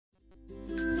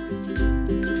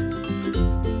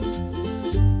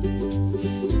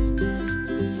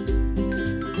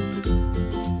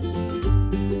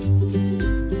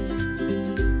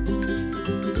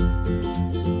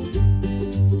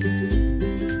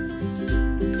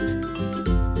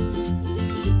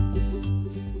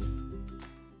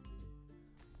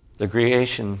The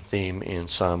creation theme in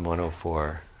Psalm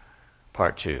 104,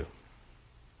 Part 2.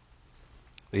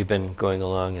 We've been going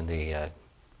along in the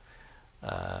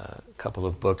couple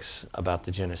of books about the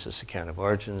Genesis account of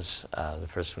origins. The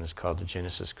first one is called the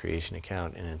Genesis Creation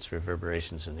Account and its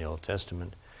reverberations in the Old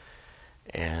Testament.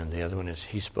 And the other one is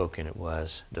He Spoke and It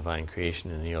Was, Divine Creation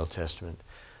in the Old Testament.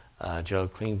 Joe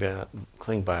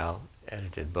Klingbeil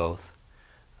edited both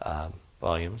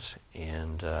volumes,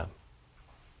 and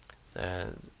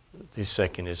the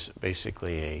second is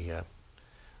basically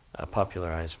a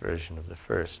popularized version of the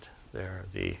first. There are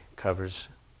the covers.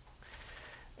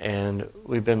 And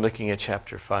we've been looking at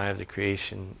Chapter 5, the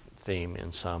creation theme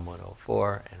in Psalm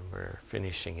 104, and we're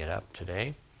finishing it up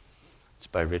today. It's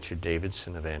by Richard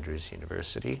Davidson of Andrews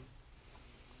University.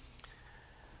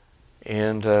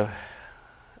 And a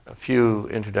few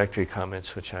introductory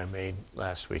comments which I made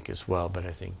last week as well, but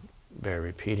I think bear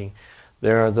repeating.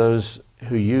 There are those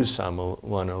who use Psalm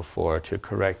 104 to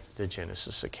correct the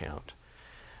Genesis account.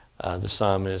 The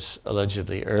psalm is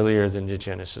allegedly earlier than the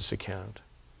Genesis account,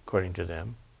 according to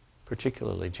them,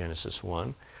 particularly Genesis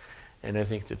 1. And I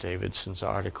think that Davidson's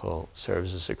article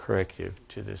serves as a corrective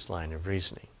to this line of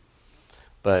reasoning.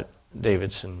 But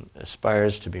Davidson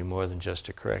aspires to be more than just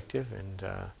a corrective, and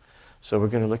so we're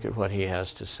going to look at what he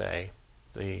has to say,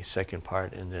 the second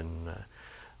part, and then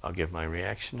I'll give my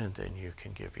reaction, and then you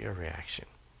can give your reaction.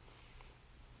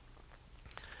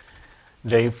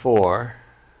 Day 4,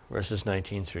 verses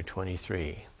 19 through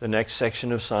 23. The next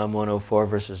section of Psalm 104,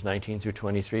 verses 19 through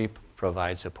 23,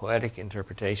 provides a poetic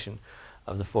interpretation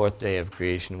of the fourth day of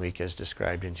creation week as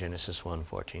described in Genesis 1,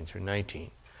 14 through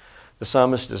 19. The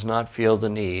psalmist does not feel the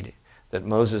need that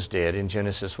Moses did in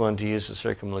Genesis 1 to use the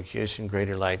circumlocution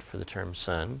greater light for the term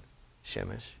sun,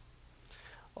 Shemesh,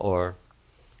 or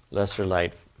lesser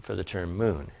light for the term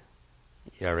moon,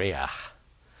 Yareach.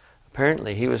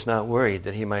 Apparently, he was not worried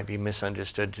that he might be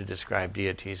misunderstood to describe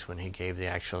deities when he gave the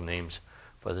actual names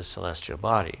for the celestial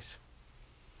bodies.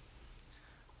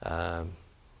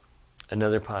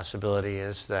 Another possibility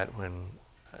is that when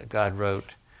God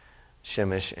wrote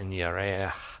Shemesh and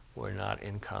Yareach were not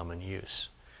in common use.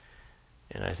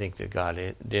 And I think that God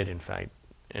did, in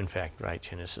fact, write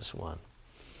Genesis 1.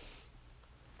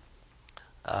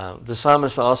 The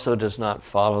psalmist also does not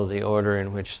follow the order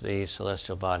in which the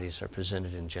celestial bodies are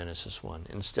presented in Genesis 1.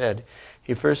 Instead,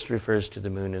 he first refers to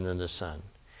the moon and then the sun.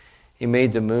 He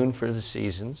made the moon for the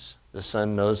seasons. The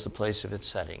sun knows the place of its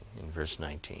setting, in verse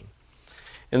 19.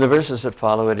 In the verses that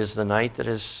follow, it is the night that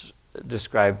is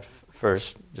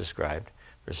first described,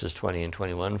 verses 20 and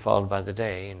 21, followed by the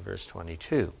day in verse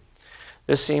 22.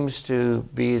 This seems to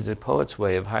be the poet's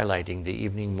way of highlighting the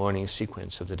evening-morning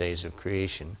sequence of the days of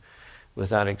creation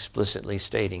without explicitly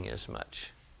stating as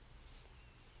much.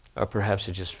 Or perhaps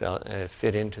it just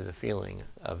fit into the feeling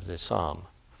of the psalm.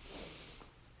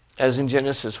 As in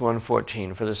Genesis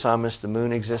 1:14, for the psalmist, the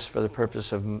moon exists for the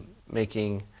purpose of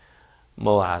making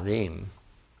moadim,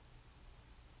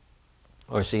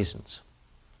 or seasons,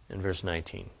 in verse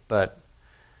 19. But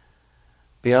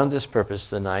beyond this purpose,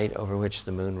 the night over which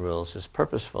the moon rules is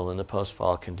purposeful in the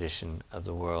post-fall condition of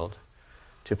the world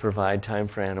to provide time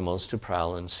for animals to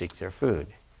prowl and seek their food.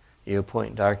 You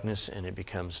appoint darkness and it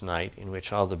becomes night, in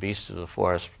which all the beasts of the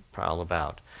forest prowl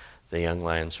about. The young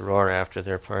lions roar after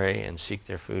their prey and seek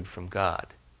their food from God.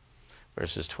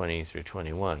 Verses 20 through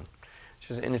 21. Which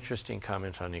is an interesting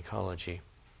comment on ecology.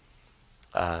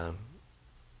 That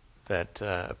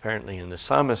apparently in the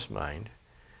psalmist's mind,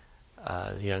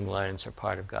 the young lions are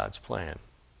part of God's plan.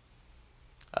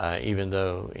 Even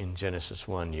though in Genesis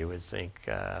 1 you would think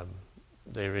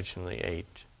they originally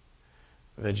ate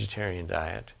vegetarian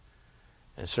diet,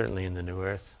 and certainly in the New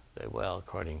Earth they will,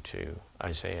 according to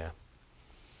Isaiah.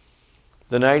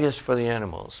 The night is for the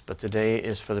animals, but the day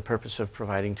is for the purpose of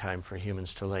providing time for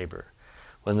humans to labor.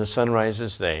 When the sun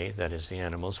rises, they, that is the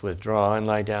animals, withdraw and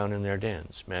lie down in their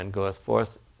dens. Man goeth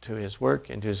forth to his work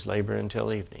and to his labor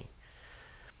until evening.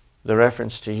 The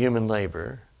reference to human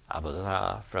labor,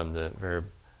 abadah, from the verb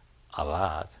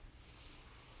abad,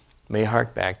 may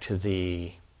hark back to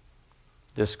the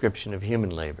description of human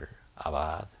labor,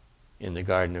 abad, in the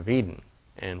Garden of Eden,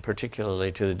 and particularly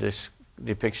to the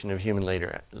depiction of human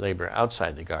labor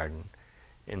outside the garden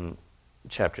in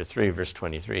chapter 3, verse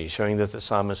 23, showing that the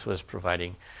psalmist was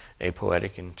providing a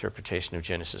poetic interpretation of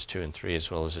Genesis 2 and 3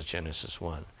 as well as Genesis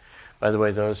 1. By the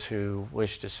way, those who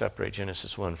wish to separate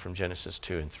Genesis 1 from Genesis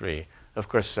 2 and 3, of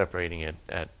course separating it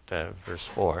at verse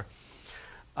 4,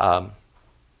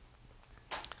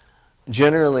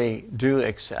 generally do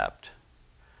accept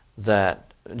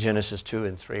that Genesis 2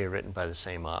 and 3 are written by the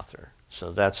same author.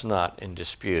 So that's not in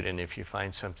dispute. And if you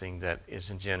find something that is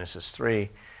in Genesis 3,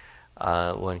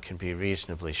 one can be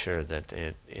reasonably sure that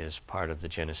it is part of the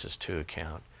Genesis 2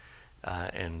 account,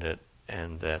 and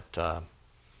that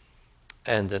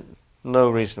no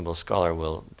reasonable scholar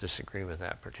will disagree with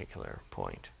that particular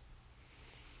point.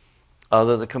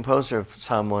 Although the composer of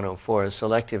Psalm 104 is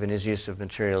selective in his use of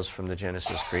materials from the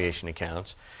Genesis creation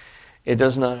accounts, it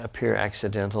does not appear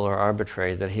accidental or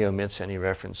arbitrary that he omits any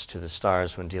reference to the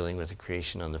stars when dealing with the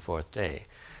creation on the fourth day.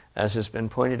 As has been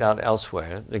pointed out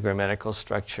elsewhere, the grammatical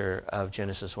structure of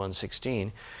Genesis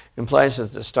 1:16 implies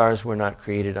that the stars were not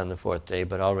created on the fourth day,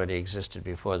 but already existed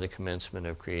before the commencement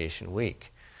of creation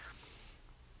week.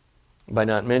 By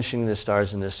not mentioning the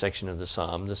stars in this section of the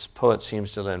psalm, this poet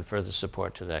seems to lend further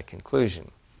support to that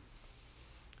conclusion.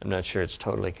 I'm not sure it's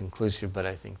totally conclusive, but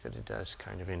I think that it does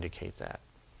kind of indicate that.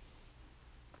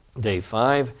 Day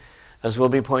 5, as will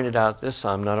be pointed out, this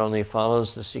psalm not only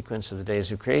follows the sequence of the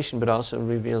days of creation, but also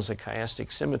reveals a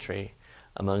chiastic symmetry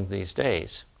among these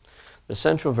days. The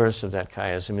central verse of that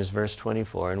chiasm is verse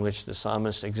 24, in which the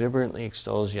psalmist exuberantly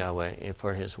extols Yahweh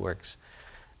for his works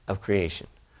of creation.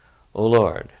 O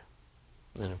Lord,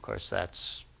 and of course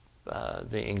that's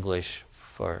the English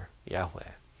for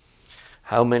Yahweh.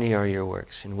 How many are your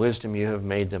works? In wisdom you have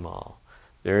made them all.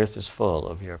 The earth is full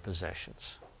of your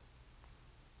possessions.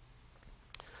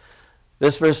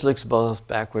 This verse looks both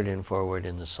backward and forward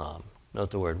in the psalm.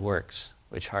 Note the word works,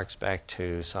 which harks back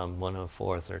to Psalm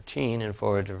 104:13 and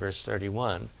forward to verse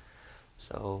 31.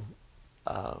 So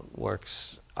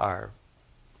works are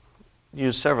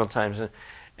used several times.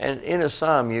 And in a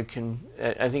psalm,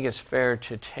 I think it's fair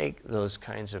to take those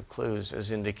kinds of clues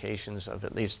as indications of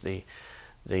at least the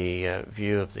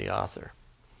view of the author.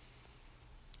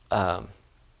 And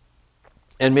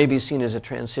may be seen as a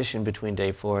transition between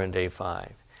day 4 and day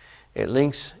 5. It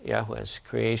links Yahweh's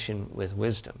creation with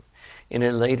wisdom. In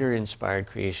a later inspired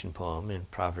creation poem in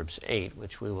Proverbs 8,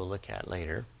 which we will look at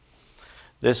later,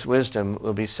 this wisdom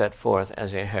will be set forth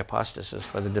as a hypostasis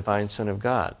for the divine Son of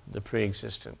God, the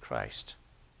pre-existent Christ,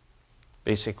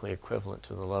 basically equivalent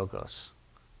to the Logos,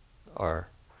 or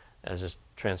as is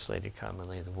translated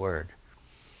commonly, the Word.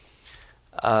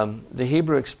 The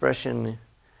Hebrew expression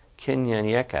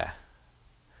kinyanyeka,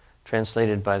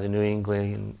 translated by the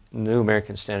New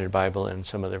American Standard Bible and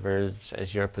some other verbs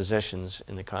as your possessions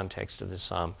in the context of this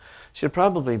psalm, should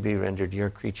probably be rendered your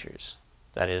creatures,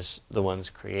 that is, the ones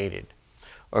created,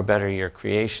 or better, your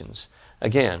creations,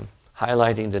 again,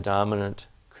 highlighting the dominant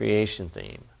creation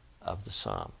theme of the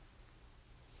psalm.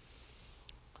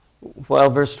 While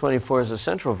verse 24 is a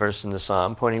central verse in the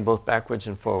psalm, pointing both backwards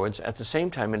and forwards, at the same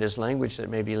time it is language that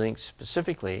may be linked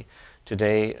specifically to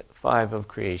day 5 of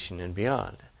creation and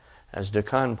beyond. As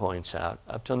Dakan points out,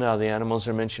 up till now the animals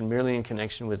are mentioned merely in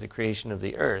connection with the creation of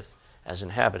the earth as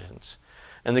inhabitants,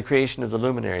 and the creation of the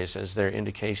luminaries as their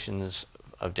indications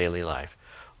of daily life.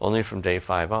 Only from day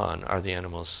 5 on are the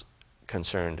animals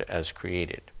concerned as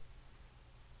created.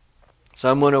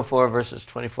 Psalm 104 verses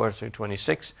 24 through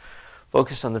 26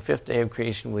 focus on the 5th day of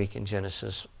creation week in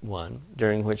Genesis 1,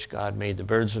 during which God made the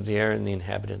birds of the air and the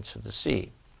inhabitants of the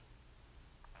sea.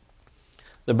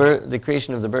 The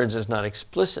creation of the birds is not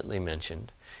explicitly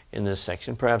mentioned in this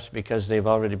section, perhaps because they've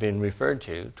already been referred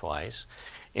to twice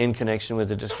in connection with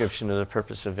the description of the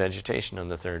purpose of vegetation on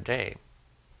the 3rd day.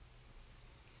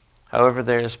 However,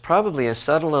 there is probably a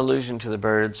subtle allusion to the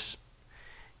birds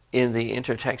in the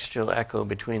intertextual echo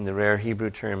between the rare Hebrew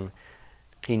term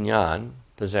kinyan,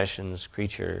 possessions,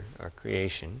 creature, or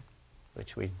creation,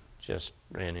 which we just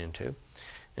ran into,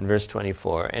 in verse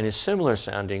 24, and his similar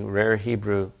sounding rare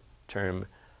Hebrew term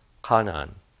kanan,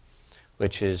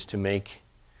 which is to make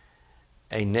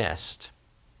a nest,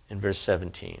 in verse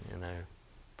 17. And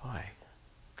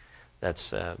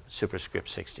that's superscript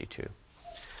 62.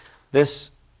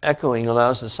 This echoing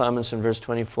allows the psalmist in verse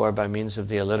 24 by means of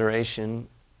the alliteration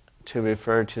to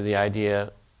refer to the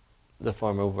idea the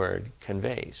former word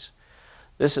conveys.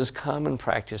 This is common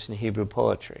practice in Hebrew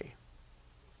poetry.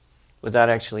 Without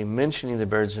actually mentioning the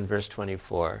birds in verse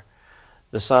 24,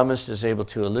 the psalmist is able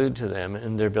to allude to them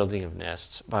in their building of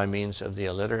nests by means of the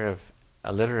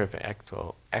alliterative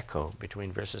echo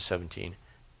between verse 17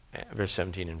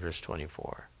 and verse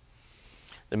 24.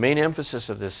 The main emphasis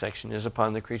of this section is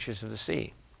upon the creatures of the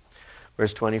sea.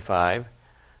 Verse 25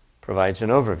 provides an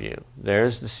overview. There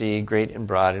is the sea, great and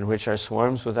broad, in which are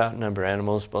swarms without number,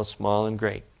 animals both small and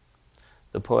great.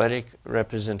 The poetic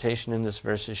representation in this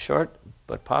verse is short,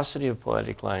 but paucity of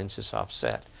poetic lines is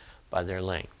offset by their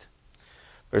length.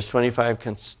 Verse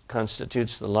 25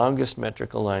 constitutes the longest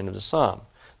metrical line of the psalm,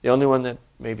 the only one that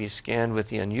may be scanned with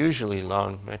the unusually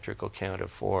long metrical count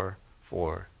of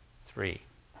 4-4-3.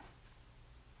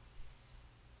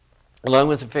 Along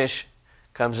with the fish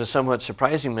comes a somewhat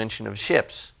surprising mention of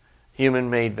ships,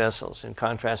 human-made vessels, in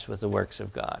contrast with the works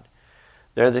of God.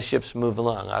 There the ships move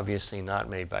along, obviously not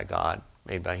made by God,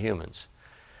 made by humans.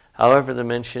 However, the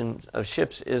mention of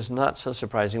ships is not so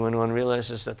surprising when one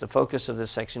realizes that the focus of this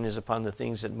section is upon the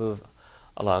things that move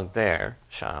along there,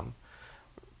 Sham,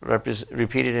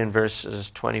 repeated in verses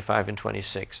 25 and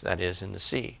 26, that is, in the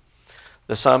sea.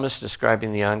 The psalmist,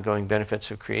 describing the ongoing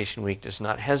benefits of Creation Week, does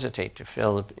not hesitate to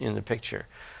fill in the picture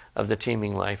of the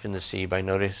teeming life in the sea by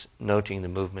noting the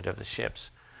movement of the ships.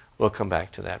 We'll come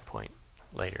back to that point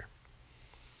later.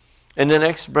 In the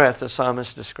next breath, the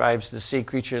psalmist describes the sea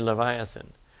creature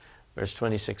Leviathan, verse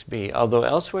 26b. Although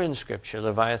elsewhere in Scripture,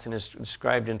 Leviathan is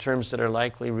described in terms that are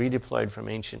likely redeployed from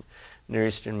ancient Near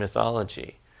Eastern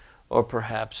mythology, or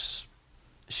perhaps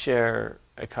share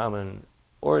a common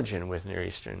origin with Near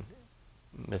Eastern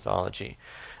mythology,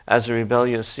 as a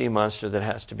rebellious sea monster that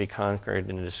has to be conquered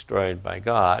and destroyed by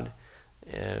God,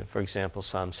 for example,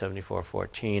 Psalm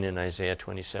 74:14 and Isaiah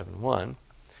 27:1.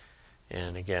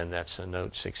 And again, that's a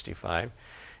note 65.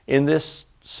 In this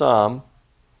psalm,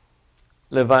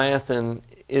 Leviathan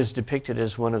is depicted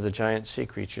as one of the giant sea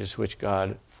creatures which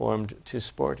God formed to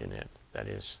sport in it, that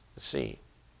is, the sea.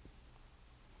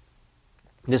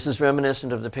 This is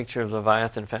reminiscent of the picture of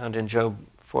Leviathan found in Job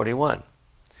 41.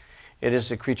 It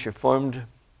is a creature formed,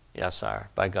 Yatsar,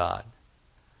 by God.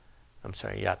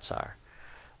 Yatsar.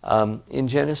 In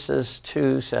Genesis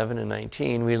 2:7 and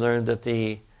 19, we learned that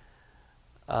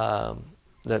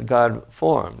that God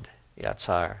formed,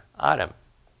 Yatsar, Adam,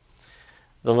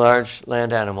 the large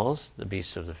land animals, the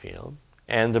beasts of the field,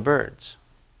 and the birds.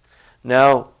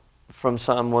 Now, from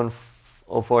Psalm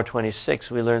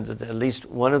 104:26, we learned that at least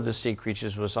one of the sea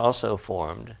creatures was also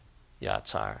formed,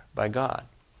 Yatsar, by God.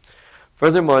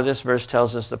 Furthermore, this verse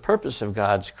tells us the purpose of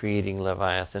God's creating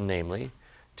Leviathan, namely,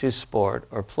 to sport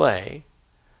or play,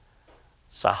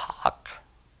 sahak,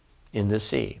 in the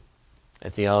sea, a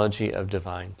theology of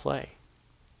divine play.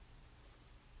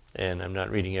 And I'm not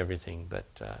reading everything, but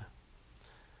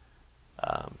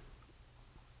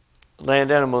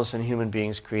land animals and human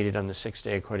beings created on the sixth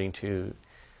day according to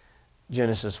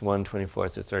Genesis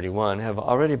 1:24-31 have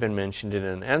already been mentioned in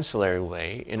an ancillary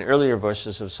way in earlier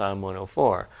verses of Psalm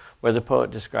 104, where the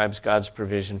poet describes God's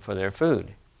provision for their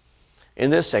food. In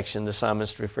this section, the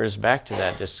psalmist refers back to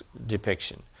that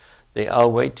depiction. They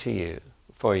all wait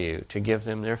for you to give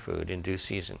them their food in due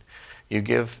season. You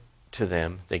give to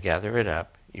them, they gather it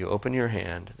up. You open your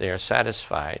hand, they are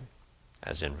satisfied,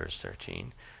 as in verse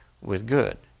 13, with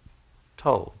good,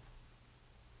 tov.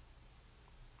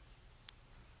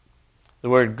 The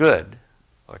word good,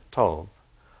 or tov,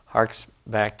 harks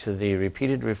back to the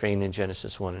repeated refrain in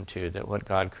Genesis 1 and 2 that what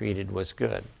God created was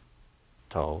good,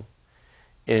 tov.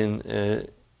 Again,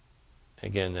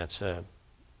 that's a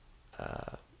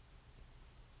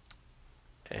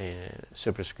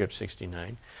superscript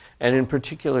 69, and in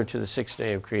particular to the sixth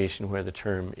day of creation where the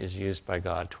term is used by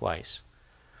God twice.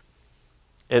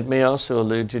 It may also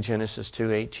allude to Genesis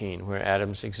 2:18, where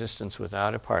Adam's existence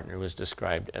without a partner was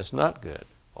described as not good,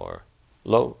 or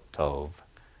lo tov.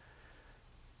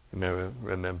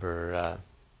 Remember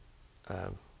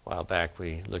a while back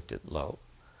we looked at lo.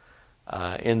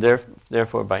 And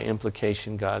therefore, by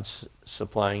implication, God's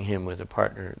supplying him with a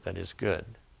partner that is good,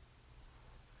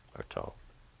 or tov.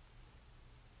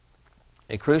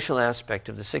 A crucial aspect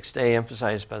of the sixth day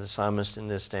emphasized by the psalmist in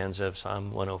this stanza of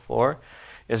Psalm 104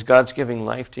 is God's giving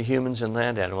life to humans and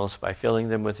land animals by filling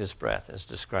them with his breath, as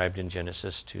described in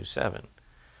Genesis 2:7.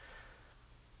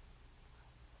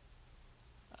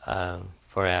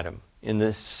 For Adam. In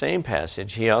the same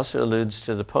passage, he also alludes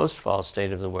to the post-fall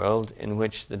state of the world in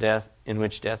which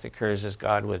death occurs as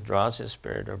God withdraws his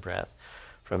spirit or breath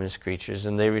from his creatures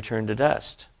and they return to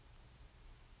dust.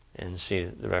 And see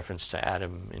the reference to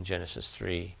Adam in Genesis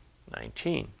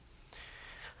 3:19.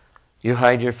 You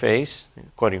hide your face,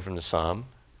 quoting from the Psalm,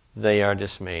 they are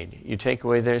dismayed. You take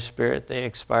away their spirit, they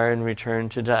expire and return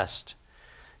to dust.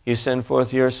 You send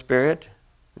forth your spirit,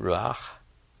 ruach,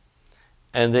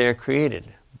 and they are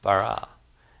created, bara,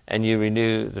 and you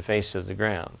renew the face of the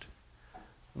ground.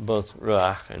 Both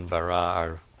ruach and bara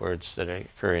are words that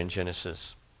occur in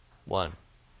Genesis 1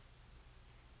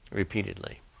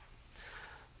 repeatedly.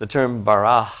 The term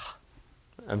bara,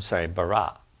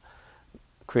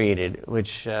 created,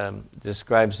 which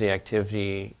describes the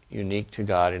activity unique to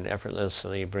God in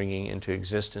effortlessly bringing into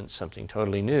existence something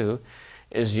totally new,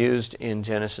 is used in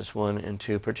Genesis 1 and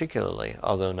 2 particularly,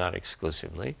 although not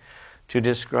exclusively, to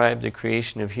describe the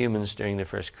creation of humans during the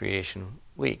first creation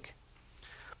week.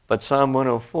 But Psalm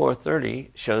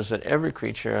 104:30 shows that every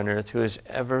creature on earth who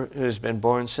has been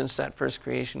born since that first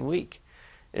creation week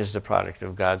is the product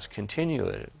of God's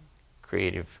continued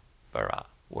creative bara,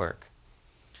 work.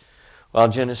 While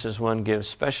Genesis 1 gives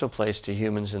special place to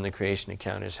humans in the creation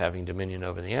account as having dominion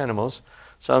over the animals,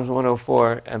 Psalms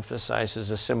 104 emphasizes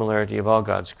the similarity of all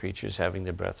God's creatures having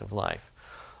the breath of life.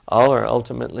 All are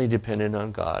ultimately dependent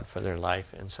on God for their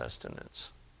life and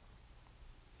sustenance.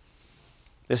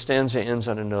 This stanza ends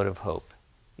on a note of hope.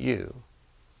 You,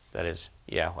 that is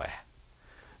Yahweh,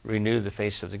 renew the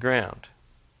face of the ground.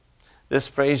 This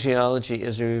phraseology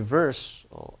is a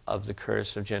reversal of the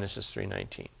curse of Genesis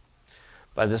 3:19.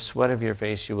 By the sweat of your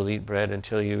face you will eat bread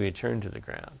until you return to the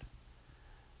ground.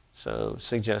 So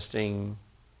suggesting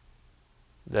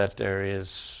that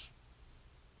there's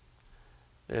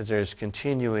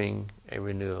continuing a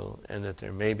renewal, and that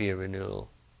there may be a renewal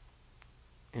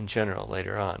in general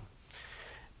later on.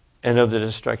 And of the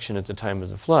destruction at the time of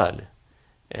the flood,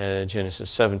 Genesis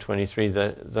 7:23,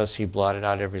 thus he blotted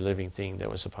out every living thing that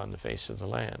was upon the face of the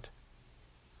land.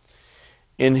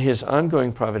 In his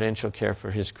ongoing providential care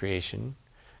for his creation,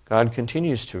 God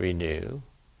continues to renew,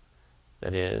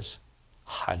 that is,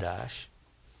 hadash,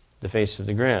 the face of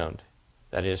the ground,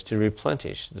 that is, to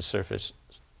replenish the surface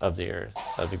of the earth,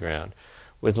 of the ground,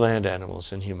 with land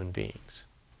animals and human beings.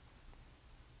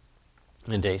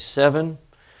 In day 7,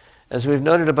 as we've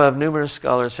noted above, numerous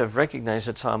scholars have recognized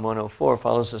that Psalm 104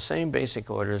 follows the same basic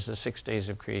order as the 6 days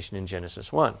of creation in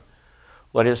Genesis 1.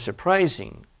 What is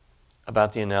surprising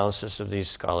about the analysis of these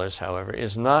scholars, however,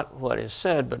 is not what is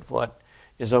said, but what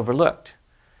is overlooked.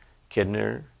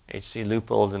 Kidner, H.C.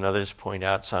 Leupold, and others point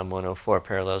out Psalm 104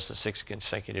 parallels the 6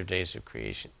 consecutive days of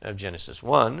creation of Genesis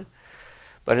 1,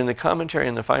 but in the commentary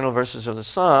in the final verses of the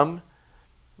Psalm,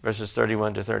 verses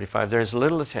 31 to 35, there is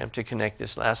little attempt to connect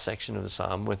this last section of the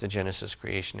Psalm with the Genesis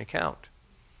creation account.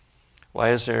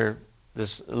 Why is there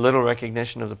this little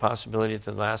recognition of the possibility that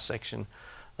the last section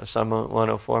of Psalm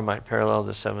 104 might parallel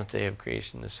the 7th day of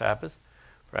creation, the Sabbath?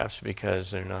 Perhaps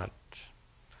because they're not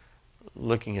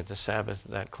looking at the Sabbath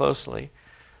that closely.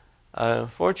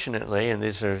 Fortunately, and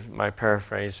these are my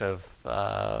paraphrase of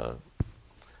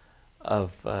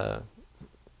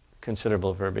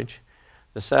considerable verbiage,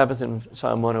 the Sabbath in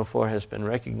Psalm 104 has been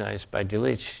recognized by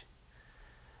Delitzsch.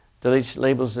 Delitzsch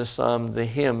labels this psalm the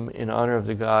hymn in honor of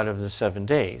the God of the 7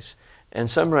 days, and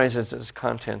summarizes its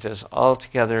content as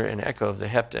altogether an echo of the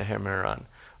Heptahemeron,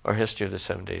 or history of the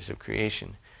 7 days of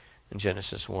creation, in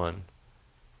Genesis 1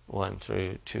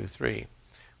 through 2:3,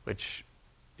 which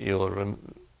you'll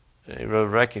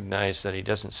recognize that he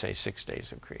doesn't say 6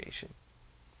 days of creation.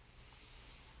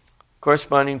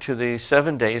 Corresponding to the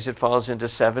 7 days, it falls into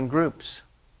 7 groups.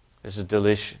 This is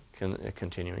Delitzsch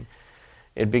continuing.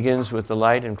 It begins with the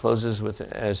light and closes with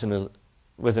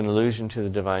an allusion to the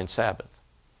divine Sabbath.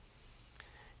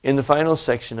 In the final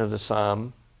section of the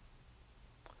psalm,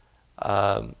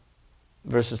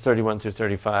 verses 31 through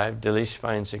 35, Delitzsch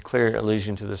finds a clear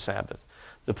allusion to the Sabbath.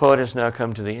 The poet has now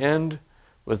come to the end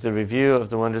with the review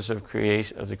of the wonders of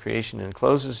the creation, and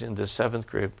closes in the 7th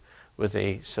group with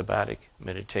a sabbatic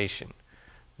meditation.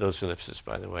 Those ellipses,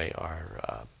 by the way,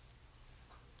 are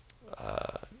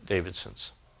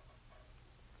Davidson's.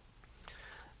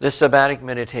 This sabbatic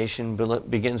meditation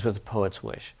begins with the poet's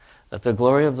wish. Let the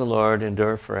glory of the Lord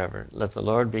endure forever. Let the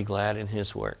Lord be glad in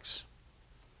his works.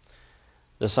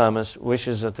 The psalmist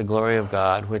wishes that the glory of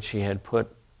God, which he has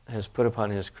put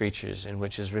upon his creatures, and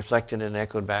which is reflected and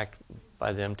echoed back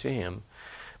by them to him,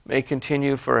 may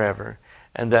continue forever,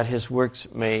 and that his works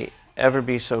may ever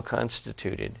be so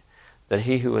constituted that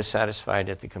he who is satisfied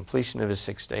at the completion of his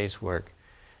 6 days' work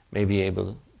may be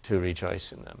able to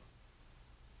rejoice in them.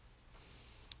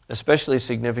 Especially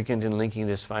significant in linking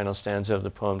this final stanza of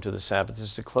the poem to the Sabbath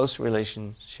is the close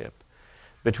relationship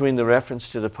between the reference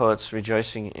to the poet's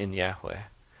rejoicing in Yahweh,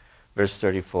 verse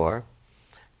 34,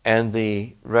 and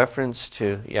the reference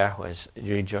to Yahweh's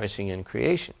rejoicing in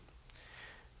creation.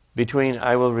 Between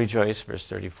I will rejoice, verse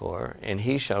 34, and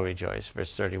he shall rejoice,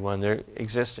 verse 31, there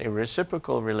exists a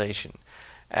reciprocal relation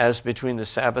as between the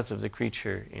Sabbath of the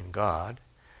creature in God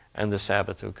and the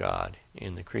Sabbath of God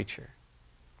in the creature.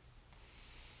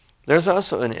 There's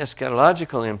also an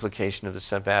eschatological implication of the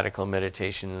sabbatical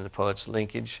meditation in the poet's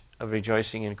linkage of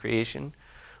rejoicing in creation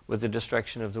with the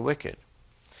destruction of the wicked.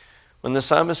 When the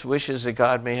psalmist wishes that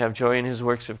God may have joy in his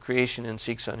works of creation and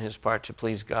seeks on his part to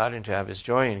please God and to have his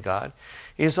joy in God,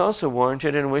 he is also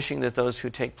warranted in wishing that those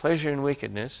who take pleasure in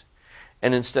wickedness,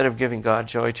 and instead of giving God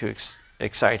joy to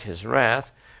excite his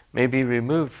wrath, may be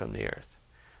removed from the earth,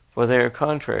 for they are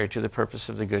contrary to the purpose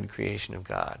of the good creation of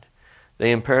God.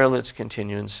 They imperil its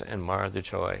continuance and mar the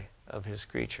joy of his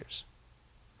creatures.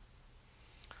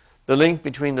 The link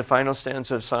between the final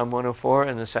stanza of Psalm 104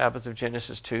 and the Sabbath of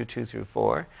Genesis 2 through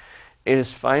 4 It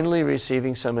is finally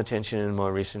receiving some attention in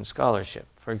more recent scholarship.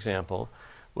 For example,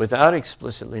 without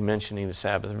explicitly mentioning the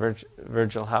Sabbath,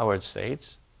 Virgil Howard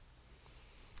states,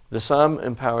 the psalm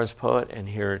empowers poet and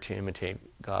hearer to imitate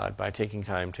God by taking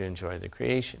time to enjoy the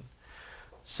creation.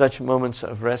 Such moments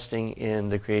of resting in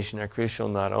the creation are crucial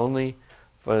not only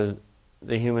for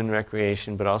the human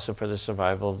recreation, but also for the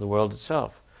survival of the world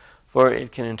itself, for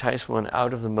it can entice one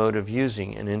out of the mode of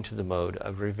using and into the mode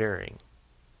of revering.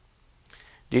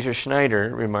 Dieter Schneider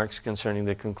remarks concerning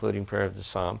the concluding prayer of the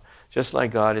psalm, just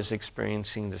like God is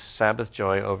experiencing the Sabbath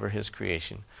joy over his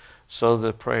creation, so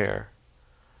the prayer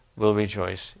will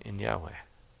rejoice in Yahweh.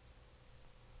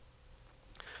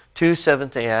 Two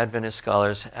Seventh-day Adventist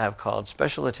scholars have called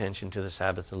special attention to the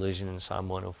Sabbath allusion in Psalm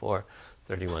 104,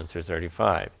 31 through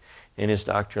 35. In his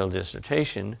doctoral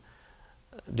dissertation,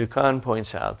 Ducan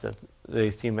points out that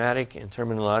the thematic and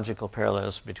terminological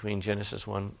parallels between Genesis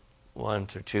 1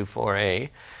 through 2, 4a,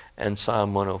 and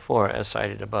Psalm 104, as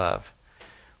cited above.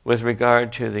 With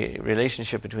regard to the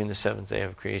relationship between the seventh day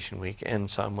of creation week and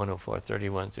Psalm 104,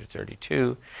 31 through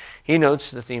 32, he notes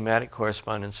the thematic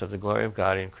correspondence of the glory of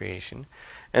God in creation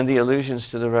and the allusions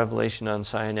to the revelation on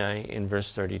Sinai in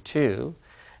verse 32,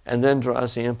 and then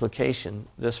draws the implication,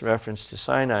 this reference to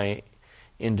Sinai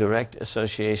in direct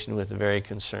association with the very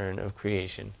concern of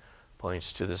creation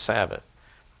points to the Sabbath.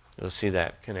 You'll see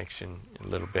that connection in a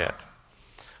little bit.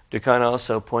 Ducan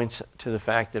also points to the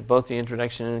fact that both the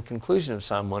introduction and conclusion of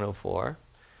Psalm 104,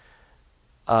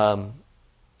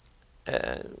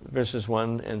 verses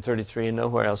 1 and 33, and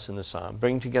nowhere else in the Psalm,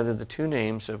 bring together the two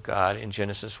names of God in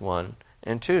Genesis 1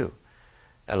 and 2.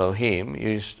 Elohim,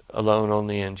 used alone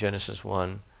only in Genesis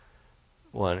 1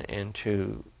 and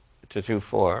 2 to 2,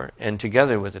 4, and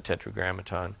together with the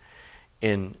Tetragrammaton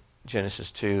in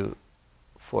Genesis 2,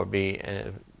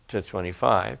 4b to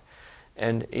 25,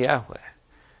 and Yahweh,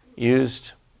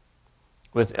 used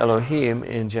with Elohim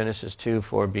in Genesis 2,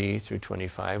 4b through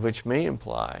 25, which may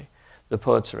imply the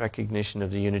poet's recognition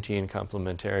of the unity and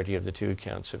complementarity of the two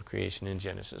accounts of creation in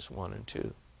Genesis 1 and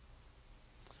 2.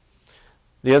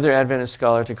 The other Adventist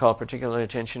scholar to call particular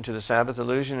attention to the Sabbath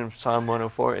allusion in Psalm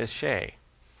 104 is Shea.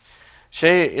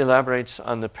 Shea elaborates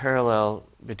on the parallel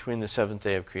between the seventh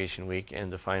day of creation week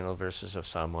and the final verses of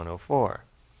Psalm 104.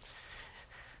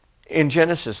 In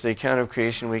Genesis, the account of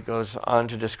creation week goes on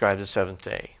to describe the seventh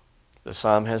day. The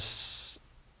psalm has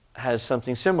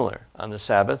something similar. On the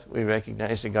Sabbath, we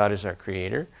recognize that God is our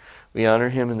creator. We honor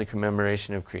him in the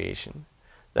commemoration of creation.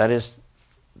 That is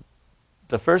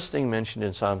the first thing mentioned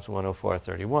in Psalms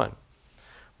 104:31.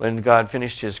 When God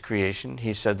finished his creation,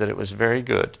 he said that it was very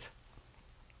good.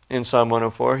 In Psalm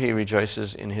 104, he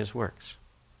rejoices in his works.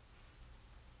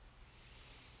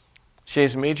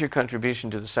 Shea's major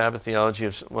contribution to the Sabbath theology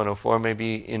of 104 may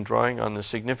be in drawing on the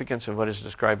significance of what is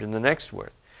described in the next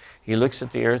word. He looks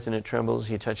at the earth and it trembles.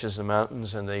 He touches the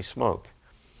mountains and they smoke.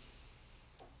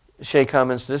 Shea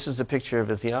comments, this is the picture of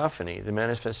a theophany, the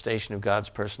manifestation of God's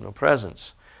personal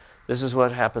presence. This is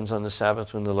what happens on the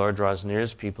Sabbath when the Lord draws near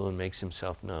his people and makes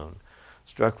himself known.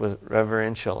 Struck with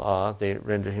reverential awe, they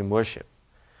render him worship.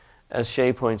 As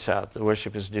Shea points out, the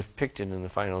worship is depicted in the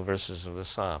final verses of the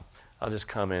psalm. I'll just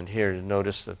comment here to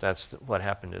notice that that's what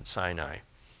happened at Sinai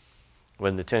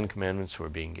when the Ten Commandments were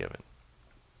being given.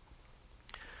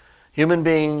 Human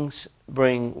beings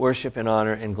bring worship and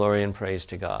honor and glory and praise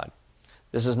to God.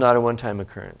 This is not a one-time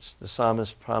occurrence. The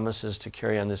psalmist promises to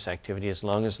carry on this activity as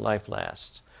long as life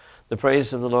lasts. The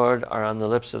praise of the Lord are on the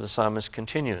lips of the psalmist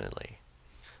continually.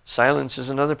 Silence is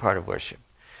another part of worship.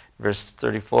 Verse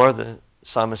 34, the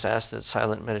psalmist asks that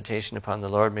silent meditation upon the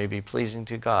Lord may be pleasing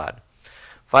to God.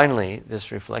 Finally,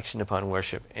 this reflection upon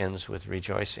worship ends with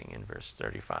rejoicing in verse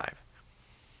 35.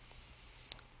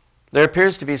 There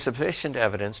appears to be sufficient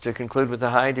evidence to conclude with a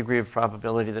high degree of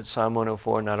probability that Psalm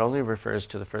 104 not only refers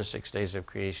to the first 6 days of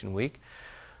creation week,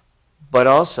 but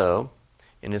also,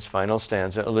 in its final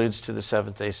stanza, alludes to the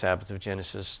seventh-day Sabbath of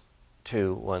Genesis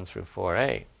 2, 1 through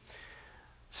 4a.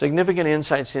 Significant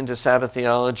insights into Sabbath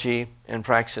theology and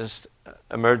praxis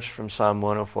emerged from Psalm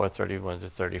 104, 31 to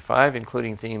 35,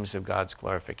 including themes of God's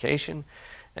glorification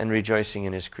and rejoicing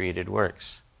in his created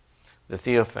works. The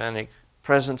theophanic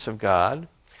presence of God,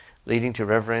 leading to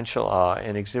reverential awe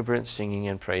and exuberant singing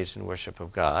and praise and worship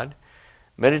of God,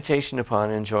 meditation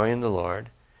upon and joy in the Lord,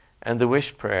 and the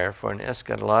wish prayer for an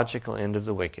eschatological end of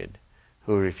the wicked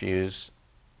who refuse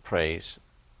praise.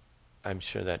 I'm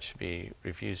sure that should be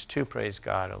refuse to praise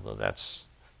God, although that's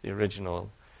the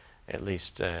original, at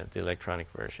least the electronic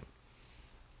version.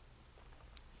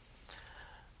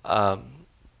 The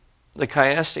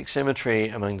chiastic symmetry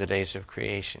among the days of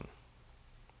creation.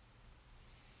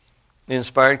 The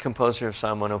inspired composer of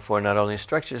Psalm 104 not only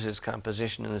structures its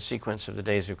composition in the sequence of the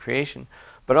days of creation,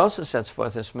 but also sets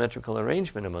forth a symmetrical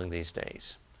arrangement among these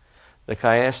days. The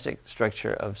chiastic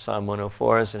structure of Psalm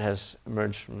 104, as it has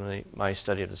emerged from my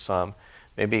study of the psalm,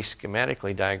 may be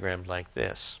schematically diagrammed like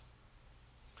this.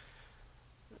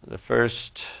 The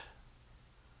first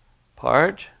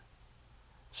part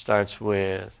starts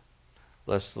with,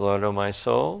 bless the Lord, O my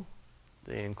soul,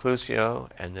 the inclusio,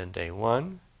 and then day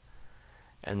 1,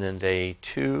 and then day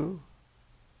 2,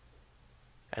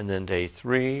 and then day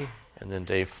 3, and then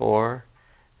day 4,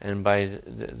 and by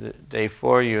the day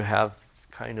 4 you have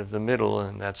kind of the middle,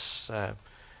 and that's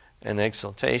an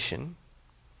exaltation,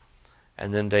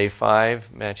 and then day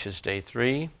 5 matches day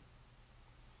 3,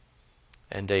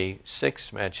 and day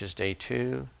 6 matches day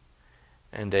 2,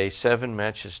 and day 7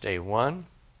 matches day 1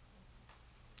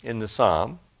 in the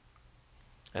psalm,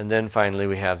 and then finally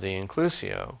we have the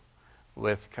inclusio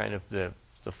with kind of the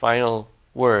final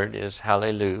word is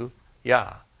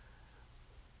hallelujah,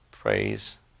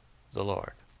 praise the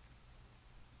Lord.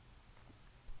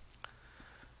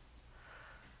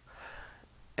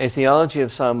 A theology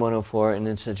of Psalm 104 and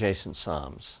its adjacent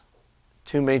psalms.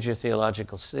 Two major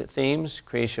theological themes,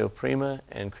 creatio prima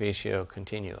and creatio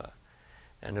continua.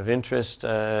 And of interest,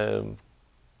 in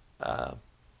the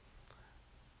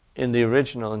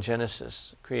original in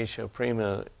Genesis, creatio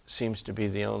prima seems to be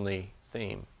the only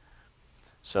theme.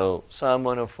 So Psalm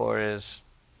 104 is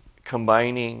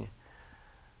combining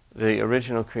the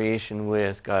original creation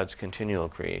with God's continual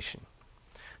creation.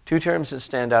 Two terms that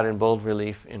stand out in bold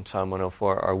relief in Psalm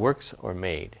 104 are works or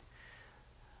made,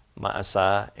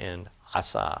 ma'asa and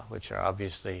asa, which are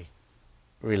obviously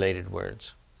related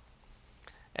words,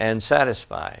 and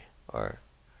satisfy, or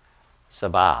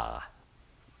sabah.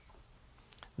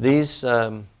 These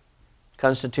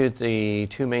constitute the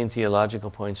two main theological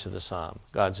points of the psalm: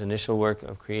 God's initial work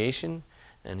of creation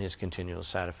and his continual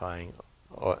satisfying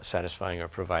or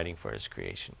providing for his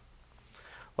creation.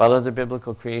 While other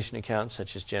biblical creation accounts,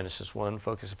 such as Genesis 1,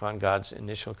 focus upon God's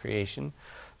initial creation,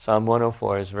 Psalm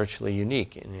 104 is virtually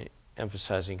unique in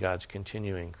emphasizing God's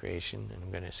continuing creation. And I'm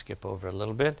going to skip over a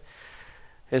little bit.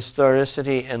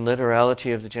 Historicity and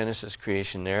literality of the Genesis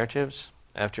creation narratives.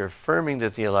 After affirming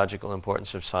the theological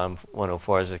importance of Psalm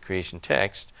 104 as a creation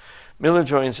text, Miller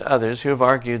joins others who have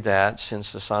argued that,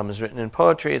 since the psalm is written in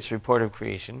poetry, its report of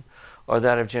creation, or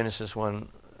that of Genesis 1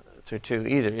 through 2,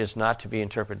 either is not to be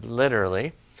interpreted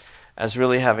literally, as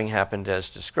really having happened as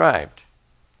described.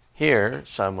 Here,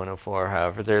 Psalm 104,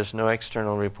 however, there is no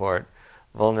external report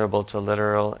vulnerable to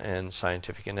literal and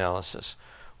scientific analysis.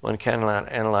 One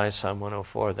cannot analyze Psalm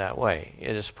 104 that way.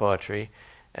 It is poetry,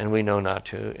 and we know not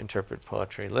to interpret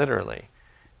poetry literally.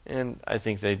 And I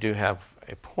think they do have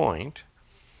a point.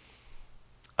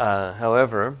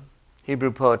 However,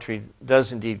 Hebrew poetry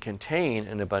does indeed contain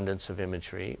an abundance of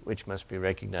imagery, which must be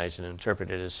recognized and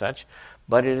interpreted as such,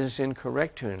 but it is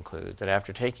incorrect to include that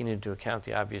after taking into account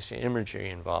the obvious imagery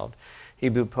involved,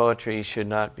 Hebrew poetry should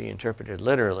not be interpreted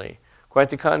literally. Quite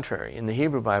the contrary. In the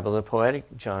Hebrew Bible, the poetic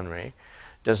genre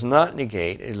does not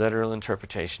negate a literal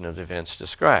interpretation of the events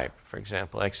described. For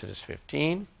example, Exodus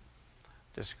 15,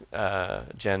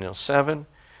 Daniel 7,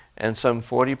 and some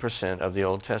 40% of the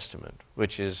Old Testament,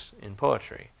 which is in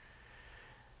poetry.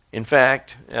 In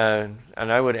fact, and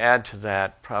I would add to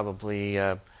that probably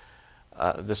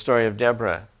the story of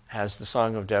Deborah has the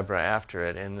Song of Deborah after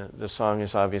it, and the song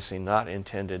is obviously not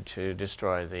intended to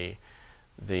destroy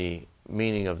the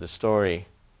meaning of the story,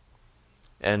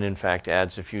 and in fact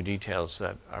adds a few details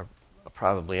that are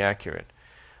probably accurate.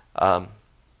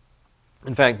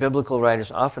 In fact, biblical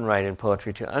writers often write in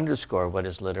poetry to underscore what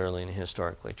is literally and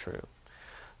historically true.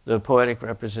 The poetic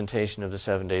representation of the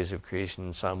 7 days of creation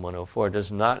in Psalm 104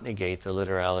 does not negate the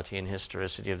literality and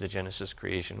historicity of the Genesis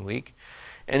creation week,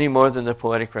 any more than the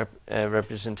poetic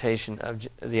representation of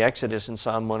the Exodus in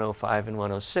Psalm 105 and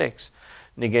 106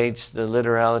 negates the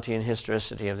literality and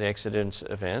historicity of the Exodus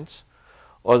events,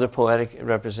 or the poetic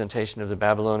representation of the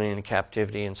Babylonian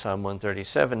captivity in Psalm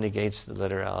 137 negates the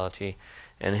literality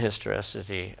and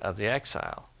historicity of the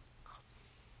exile.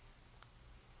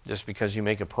 Just because you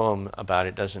make a poem about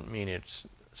it doesn't mean it's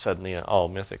suddenly all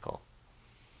mythical.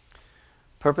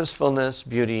 Purposefulness,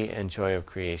 beauty, and joy of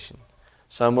creation.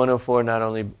 Psalm 104 not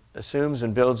only assumes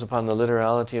and builds upon the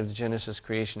literality of the Genesis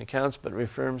creation accounts, but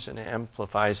reaffirms and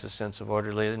amplifies the sense of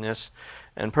orderliness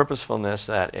and purposefulness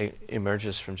that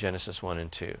emerges from Genesis 1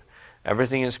 and 2.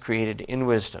 Everything is created in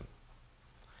wisdom,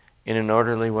 in an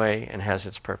orderly way, and has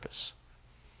its purpose.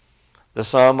 The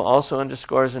psalm also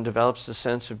underscores and develops the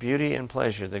sense of beauty and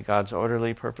pleasure that God's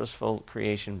orderly, purposeful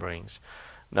creation brings,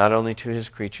 not only to his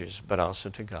creatures, but also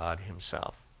to God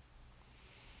himself.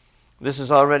 This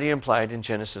is already implied in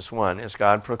Genesis 1 as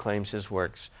God proclaims his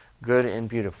works good and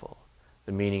beautiful,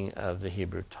 the meaning of the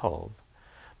Hebrew tov.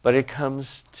 But it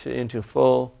comes into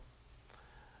full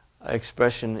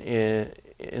expression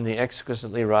in the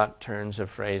exquisitely wrought turns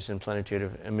of phrase and plenitude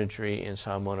of imagery in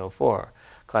Psalm 104,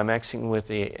 climaxing with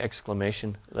the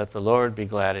exclamation, "Let the Lord be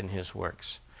glad in his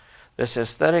works." This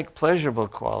aesthetic, pleasurable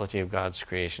quality of God's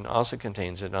creation also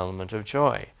contains an element of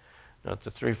joy. Note the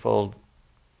threefold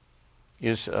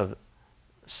use of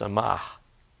samach,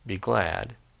 be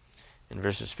glad, in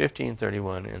verses 15,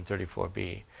 31, and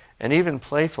 34b, and even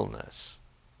playfulness,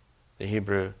 the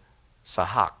Hebrew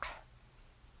sahak,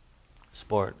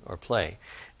 sport or play,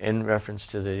 in reference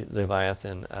to the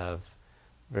Leviathan of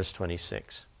verse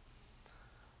 26.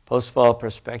 Post-fall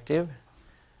perspective.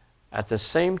 At the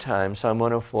same time, Psalm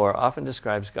 104 often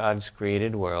describes God's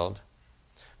created world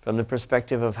from the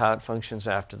perspective of how it functions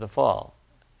after the fall.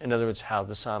 In other words, how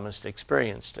the psalmist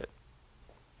experienced it.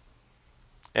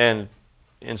 And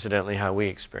incidentally, how we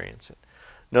experience it.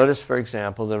 Notice, for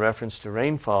example, the reference to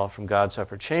rainfall from God's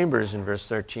upper chambers in verse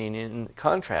 13 in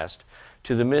contrast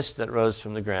to the mist that rose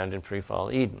from the ground in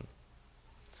pre-fall Eden.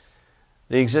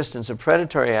 The existence of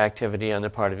predatory activity on the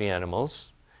part of the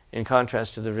animals, in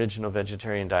contrast to the original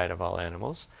vegetarian diet of all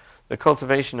animals, the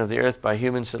cultivation of the earth by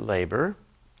humans at labor,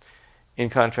 in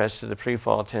contrast to the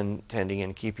pre-fall tending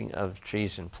and keeping of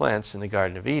trees and plants in the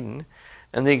Garden of Eden,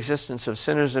 and the existence of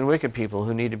sinners and wicked people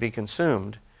who need to be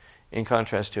consumed, in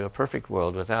contrast to a perfect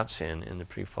world without sin in the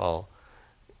pre-fall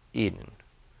Eden.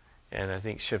 And I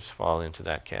think ships fall into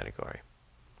that category.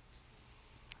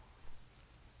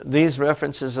 These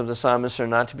references of the psalmist are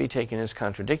not to be taken as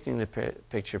contradicting the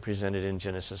picture presented in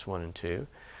Genesis 1 and 2.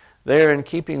 They are in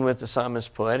keeping with the psalmist's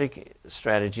poetic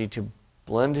strategy to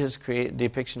blend his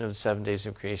depiction of the 7 days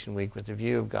of creation week with the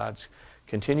view of God's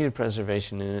continued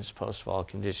preservation in its post-fall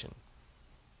condition.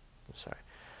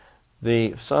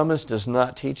 The psalmist does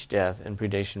not teach death and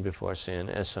predation before sin,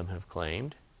 as some have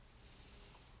claimed.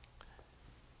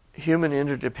 Human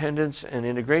interdependence and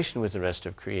integration with the rest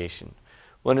of creation.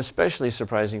 One especially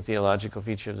surprising theological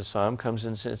feature of the psalm comes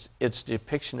in its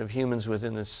depiction of humans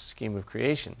within the scheme of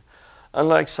creation.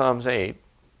 Unlike Psalms 8,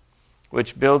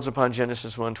 which builds upon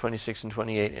Genesis 1, 26 and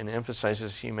 28 and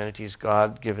emphasizes humanity's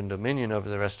God-given dominion over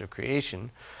the rest of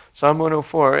creation, Psalm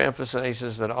 104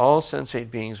 emphasizes that all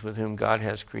sensate beings with whom God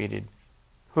has created,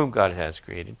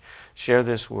 share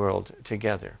this world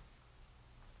together.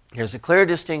 There's a clear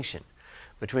distinction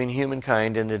between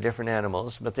humankind and the different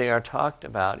animals, but they are talked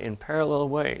about in parallel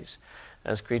ways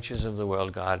as creatures of the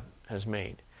world God has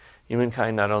made.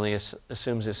 Humankind not only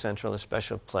assumes a central or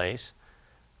special place,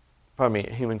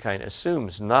 humankind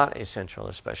assumes not a central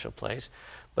or special place,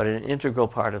 but an integral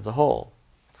part of the whole.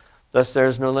 Thus there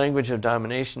is no language of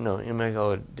domination, no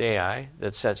imago Dei,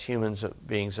 that sets human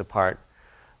beings apart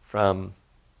from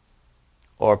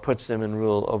or puts them in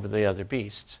rule over the other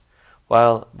beasts.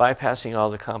 While bypassing all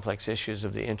the complex issues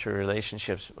of the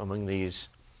interrelationships among these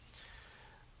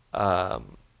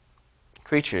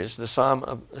creatures, the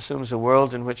psalm assumes a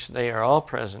world in which they are all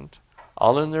present,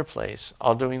 all in their place,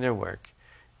 all doing their work,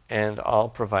 and all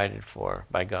provided for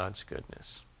by God's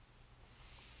goodness.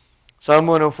 Psalm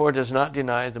 104 does not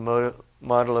deny the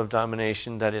model of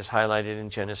domination that is highlighted in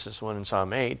Genesis 1 and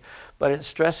Psalm 8, but it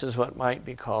stresses what might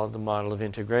be called the model of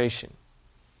integration.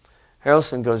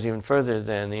 Harrelson goes even further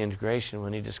than the integration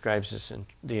when he describes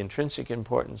the intrinsic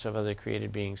importance of other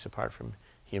created beings apart from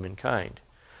humankind.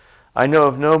 I know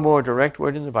of no more direct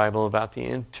word in the Bible about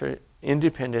the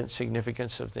independent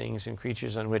significance of things and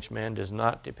creatures on which man does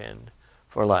not depend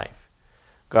for life.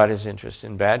 God has interest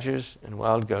in badgers and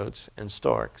wild goats and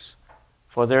storks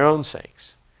for their own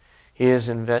sakes. He has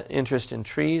interest in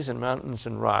trees and mountains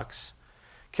and rocks,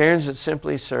 cairns that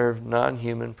simply serve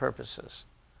non-human purposes.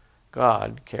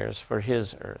 God cares for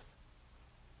his earth.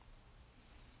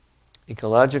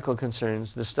 Ecological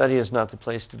concerns. The study is not the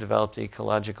place to develop the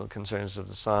ecological concerns of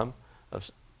the psalm,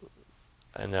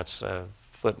 and that's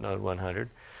footnote 100.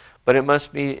 But it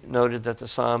must be noted that the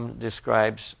psalm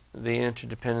describes the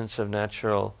interdependence of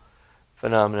natural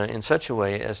phenomena in such a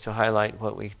way as to highlight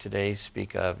what we today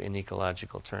speak of in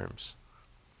ecological terms.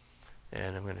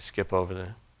 And I'm going to skip over the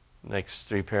next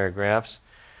 3 paragraphs.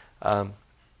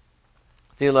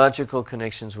 Theological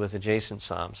connections with adjacent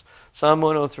psalms. Psalm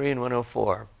 103 and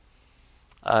 104.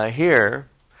 Here,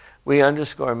 we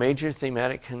underscore major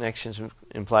thematic connections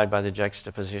implied by the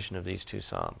juxtaposition of these 2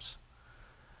 psalms.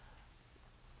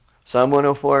 Psalm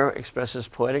 104 expresses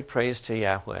poetic praise to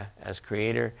Yahweh as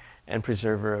creator and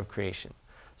preserver of creation.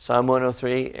 Psalm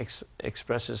 103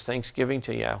 expresses thanksgiving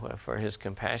to Yahweh for his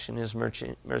compassion, his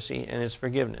mercy, and his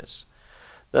forgiveness.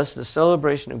 Thus, the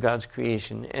celebration of God's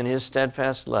creation and his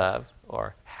steadfast love,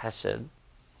 or hesed,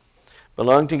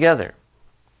 belong together.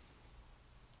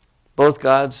 Both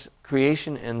God's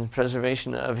creation and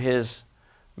preservation of his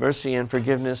mercy and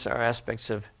forgiveness are aspects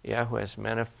of Yahweh's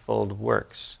manifold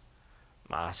works,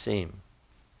 ma'asim,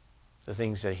 the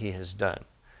things that he has done.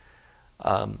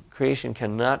 Creation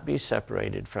cannot be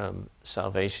separated from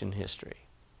salvation history.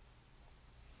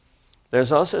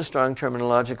 There's also a strong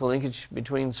terminological linkage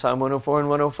between Psalm 104 and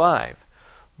 105.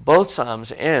 Both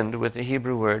Psalms end with the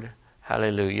Hebrew word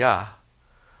hallelujah,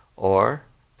 or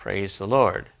praise the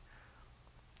Lord.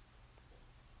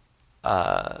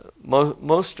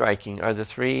 Most striking are the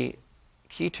three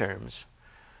key terms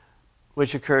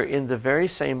which occur in the very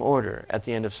same order at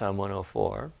the end of Psalm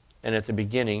 104 and at the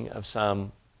beginning of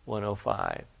Psalm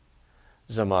 105.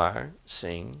 Zamar,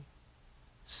 sing;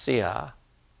 Siah,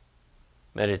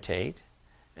 meditate;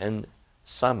 and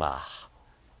Samach,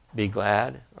 be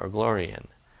glad or glory in.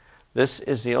 This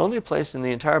is the only place in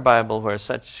the entire Bible where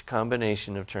such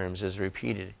combination of terms is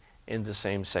repeated in the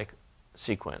same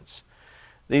sequence.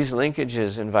 These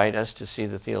linkages invite us to see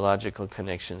the theological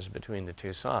connections between the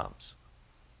two Psalms.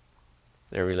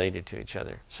 They're related to each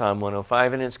other. Psalm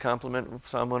 105 and its complement of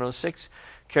Psalm 106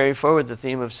 carry forward the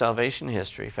theme of salvation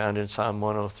history found in Psalm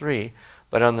 103,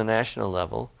 but on the national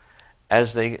level,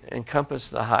 as they encompass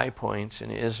the high points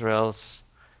in Israel's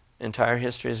entire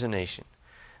history as a nation.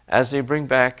 As they bring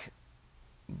Book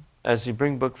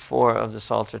 4 of the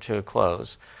Psalter to a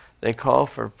close, they call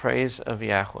for praise of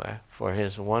Yahweh for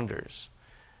his wonders,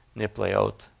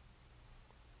 nipleot.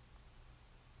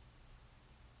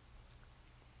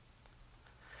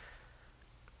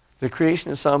 The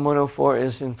creation of Psalm 104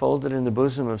 is enfolded in the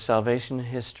bosom of salvation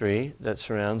history that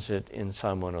surrounds it in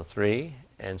Psalm 103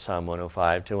 and Psalm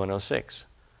 105 to 106.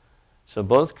 So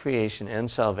both creation and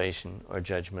salvation or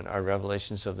judgment are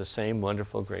revelations of the same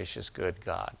wonderful, gracious, good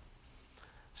God.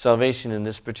 Salvation in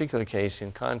this particular case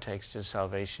in context is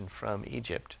salvation from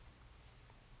Egypt,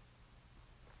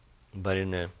 but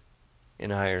in a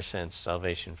higher sense,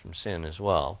 salvation from sin as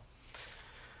well.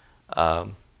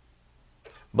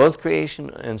 Both creation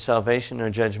and salvation or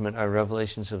judgment are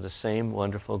revelations of the same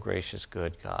wonderful, gracious,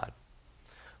 good God.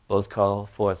 Both call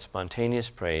forth spontaneous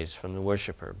praise from the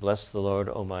worshiper. Bless the Lord,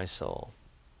 O my soul.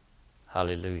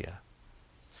 Hallelujah.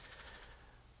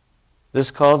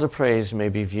 This call to praise may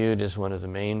be viewed as one of the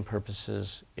main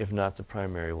purposes, if not the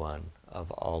primary one,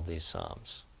 of all these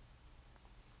Psalms.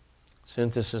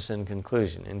 Synthesis and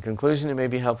conclusion. In conclusion, it may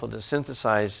be helpful to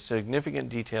synthesize significant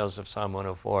details of Psalm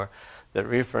 104 that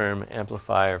reaffirm,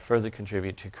 amplify, or further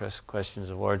contribute to questions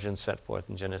of origin set forth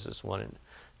in Genesis 1 and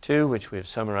 2, which we have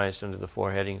summarized under the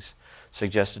four headings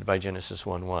suggested by Genesis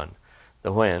 1:1.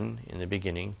 The when, in the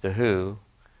beginning; the who,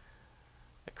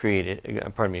 created,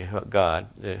 God;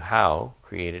 the how,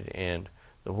 created; and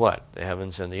the what, the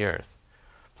heavens and the earth.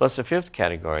 Plus a fifth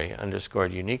category,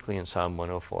 underscored uniquely in Psalm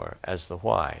 104 as the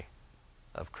why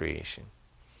of creation.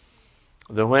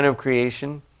 The when of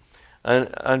creation.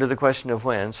 Under the question of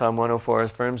when, Psalm 104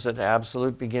 affirms that the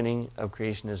absolute beginning of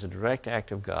creation is a direct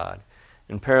act of God,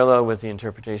 in parallel with the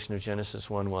interpretation of Genesis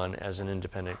 1:1 as an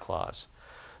independent clause.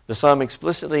 The psalm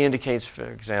explicitly indicates, for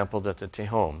example, that the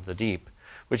tehom, the deep,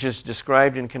 which is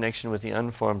described in connection with the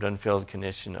unformed, unfilled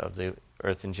condition of the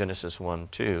earth in Genesis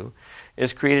 1:2,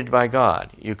 is created by God.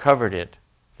 You covered it,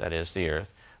 that is, the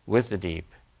earth, with the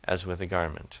deep, as with a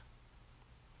garment.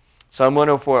 Psalm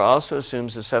 104 also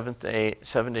assumes the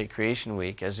seven-day creation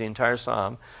week, as the entire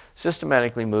psalm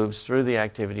systematically moves through the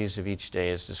activities of each day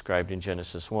as described in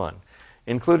Genesis 1,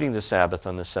 including the Sabbath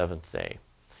on the seventh day.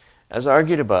 As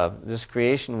argued above, this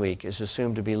creation week is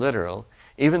assumed to be literal,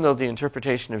 even though the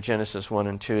interpretation of Genesis 1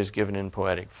 and 2 is given in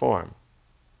poetic form.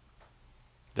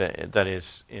 That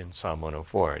is, in Psalm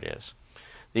 104 it is.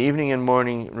 The evening and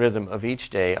morning rhythm of each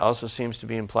day also seems to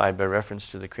be implied by reference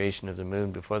to the creation of the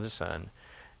moon before the sun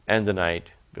and the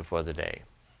night before the day.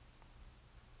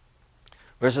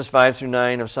 Verses 5 through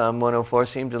 9 of Psalm 104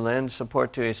 seem to lend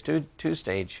support to a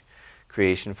two-stage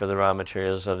creation for the raw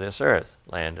materials of this earth,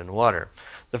 land and water.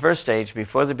 The first stage,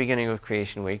 before the beginning of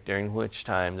creation week, during which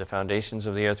time the foundations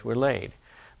of the earth were laid.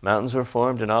 Mountains were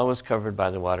formed and all was covered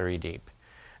by the watery deep.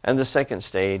 And the second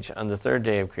stage, on the third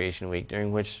day of creation week,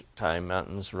 during which time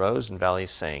mountains rose and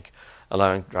valleys sank,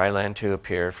 allowing dry land to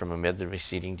appear from amid the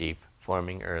receding deep,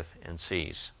 forming earth and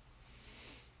seas.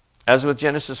 As with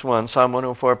Genesis 1, Psalm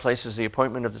 104 places the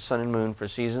appointment of the sun and moon for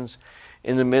seasons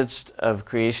in the midst of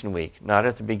creation week, not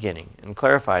at the beginning, and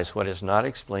clarifies what is not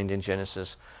explained in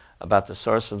Genesis about the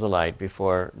source of the light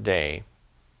before day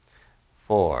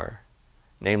 4,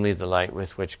 namely the light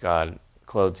with which God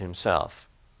clothed himself.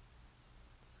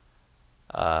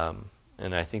 And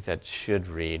And I think that should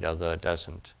read, although it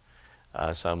doesn't,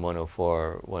 Psalm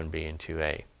 104, 1b and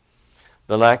 2a.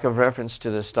 The lack of reference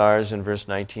to the stars in verse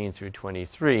 19 through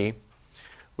 23,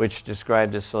 which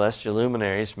describe the celestial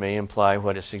luminaries, may imply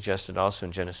what is suggested also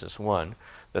in Genesis 1,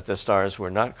 that the stars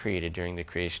were not created during the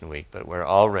creation week, but were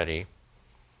already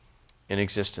in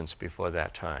existence before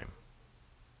that time.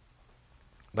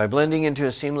 By blending into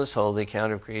a seamless whole the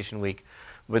account of creation week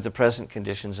with the present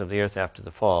conditions of the earth after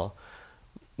the fall,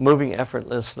 moving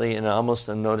effortlessly and almost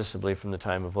unnoticeably from the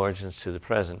time of origins to the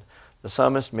present, the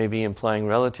psalmist may be implying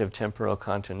relative temporal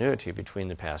continuity between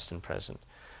the past and present.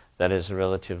 That is, a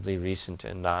relatively recent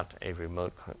and not a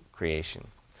remote creation.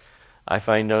 I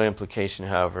find no implication,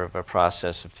 however, of a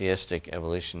process of theistic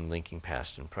evolution linking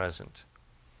past and present.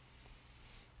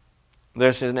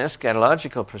 There's an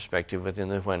eschatological perspective within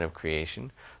the when of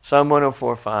creation. Psalm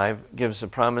 104:5 gives the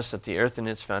promise that the earth and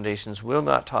its foundations will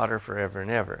not totter forever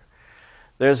and ever.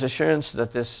 There's assurance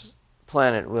that this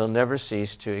planet will never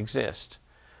cease to exist.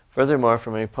 Furthermore,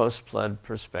 from a post-flood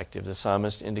perspective, the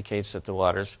psalmist indicates that the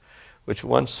waters which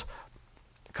once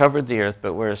covered the earth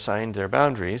but were assigned their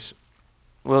boundaries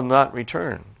will not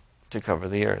return to cover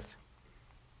the earth.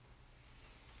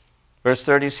 Verse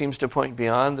 30 seems to point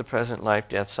beyond the present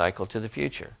life-death cycle to the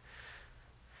future.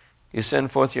 You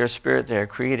send forth your spirit, they are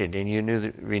created, and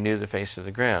you renew the face of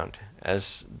the ground.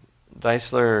 As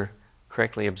Deisler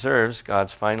correctly observes,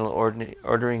 God's final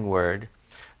ordering word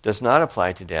does not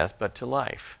apply to death, but to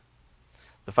life.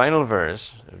 The final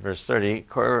verse, verse 30,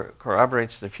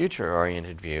 corroborates the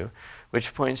future-oriented view,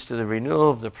 which points to the renewal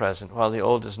of the present, while the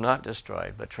old is not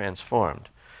destroyed, but transformed.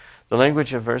 The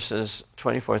language of verses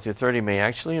 24 through 30 may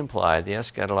actually imply the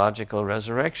eschatological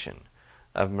resurrection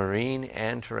of marine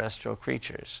and terrestrial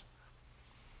creatures.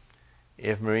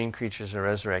 If marine creatures are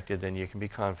resurrected, then you can be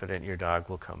confident your dog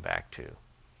will come back too.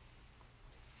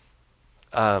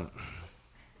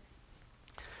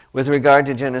 With regard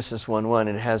to Genesis 1:1,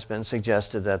 it has been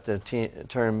suggested that the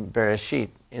term Bereshit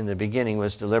in the beginning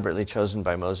was deliberately chosen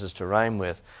by Moses to rhyme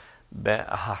with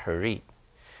Be'aharit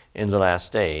in the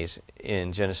last days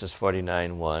in Genesis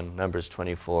 49:1, Numbers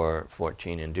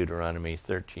 24:14, and Deuteronomy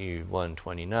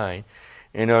 31:29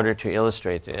 in order to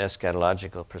illustrate the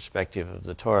eschatological perspective of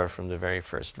the Torah from the very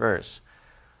first verse.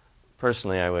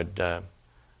 Personally, I would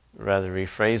rather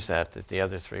rephrase that the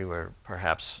other three were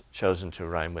perhaps chosen to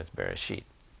rhyme with Bereshit.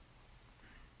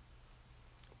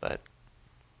 But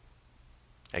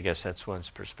I guess that's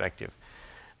one's perspective.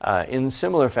 In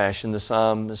similar fashion, the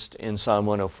psalmist in Psalm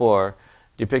 104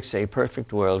 depicts a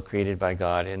perfect world created by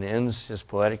God and ends his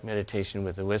poetic meditation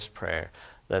with a wisp prayer,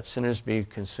 "Let sinners be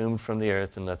consumed from the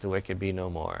earth and let the wicked be no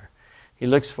more." He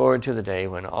looks forward to the day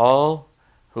when all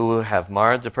who have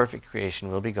marred the perfect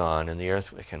creation will be gone and the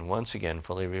earth can once again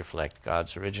fully reflect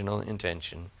God's original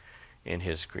intention in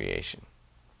his creation.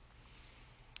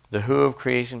 The who of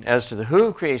creation, as to the who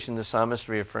of creation, the psalmist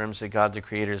reaffirms that God the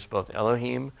Creator is both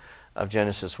Elohim of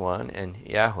Genesis 1 and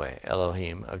Yahweh,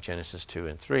 Elohim of Genesis 2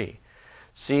 and 3.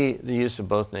 See the use of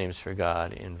both names for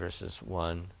God in verses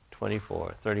 1,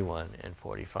 24, 31, and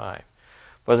 45.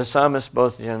 For the psalmist,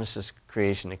 both Genesis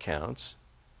creation accounts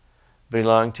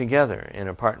belong together and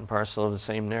are part and parcel of the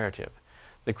same narrative.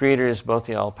 The Creator is both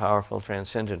the all-powerful,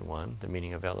 transcendent one, the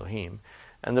meaning of Elohim,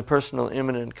 and the personal,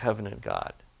 immanent covenant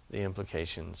God, the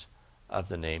implications of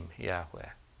the name Yahweh.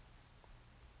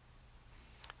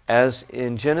 As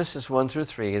in Genesis 1 through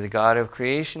 3, the God of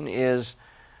creation is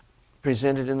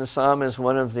presented in the psalm as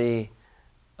one of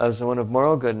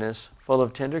moral goodness, full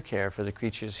of tender care for the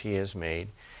creatures he has made,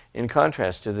 in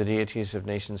contrast to the deities of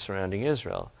nations surrounding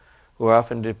Israel, who are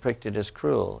often depicted as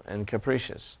cruel and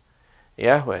capricious.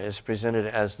 Yahweh is presented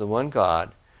as the one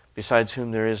God, besides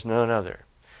whom there is none other.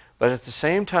 But at the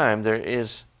same time, there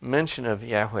is mention of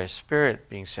Yahweh's Spirit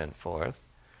being sent forth,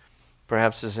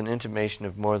 perhaps as an intimation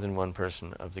of more than one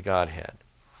person of the Godhead.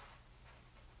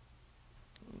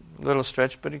 A little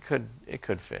stretch, but it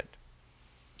could fit.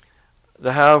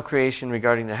 The how of creation,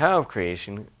 regarding the how of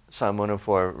creation, Psalm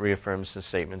 104 reaffirms the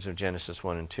statements of Genesis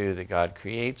 1 and 2 that God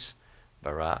creates,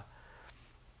 bara,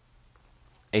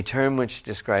 a term which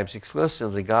describes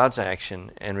exclusively God's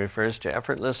action and refers to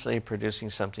effortlessly producing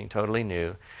something totally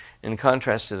new, in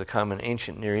contrast to the common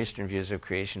ancient Near Eastern views of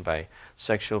creation by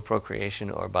sexual procreation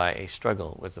or by a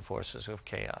struggle with the forces of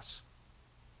chaos.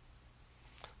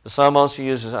 The psalm also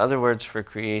uses other words for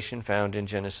creation found in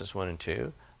Genesis 1 and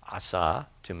 2, asa,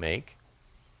 to make,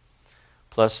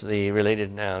 plus the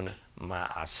related noun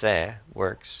ma'aseh,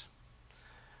 works,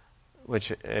 which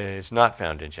is not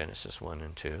found in Genesis 1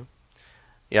 and 2.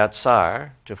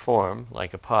 Yatsar, to form,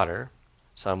 like a potter,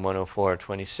 Psalm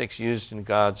 104:26, used in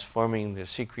God's forming the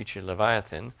sea creature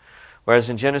Leviathan, whereas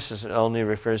in Genesis it only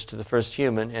refers to the first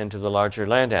human and to the larger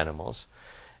land animals,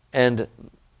 and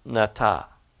nata,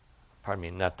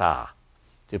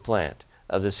 to plant,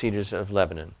 of the cedars of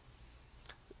Lebanon.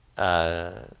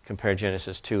 Compare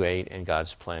Genesis 2:8 and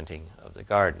God's planting of the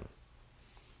garden.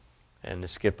 And to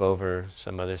skip over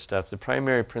some other stuff, the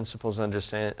primary principles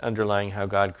underlying how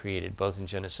God created, both in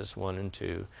Genesis 1 and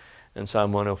 2 and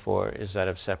Psalm 104, is that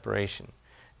of separation.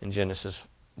 In Genesis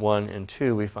 1 and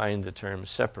 2, we find the term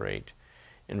separate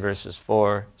in verses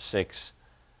 4, 6,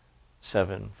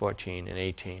 7, 14, and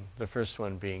 18. The first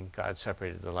one being God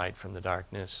separated the light from the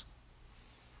darkness.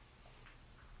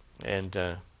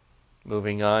 And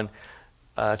moving on,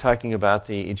 talking about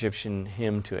the Egyptian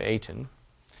hymn to Aten.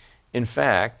 In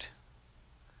fact,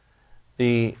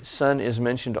 the sun is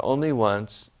mentioned only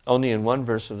in one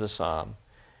verse of the psalm,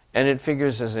 and it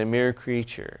figures as a mere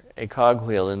creature, a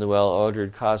cogwheel in the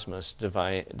well-ordered cosmos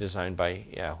designed by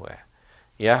Yahweh.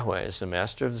 Yahweh is the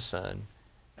master of the sun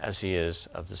as he is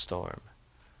of the storm,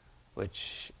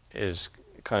 which is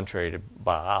contrary to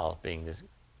Baal being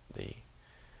the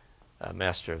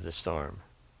master of the storm.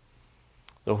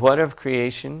 The what of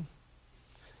creation,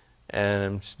 and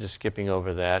I'm just skipping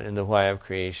over that, and the why of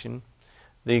creation.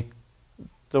 The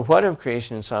what of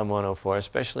creation in Psalm 104,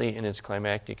 especially in its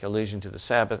climactic allusion to the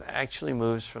Sabbath, actually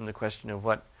moves from the question of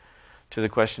what to the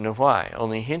question of why,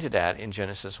 only hinted at in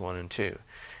Genesis 1 and 2.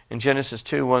 In Genesis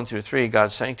 2, 1 through 3,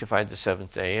 God sanctified the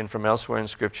seventh day, and from elsewhere in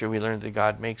Scripture we learned that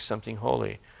God makes something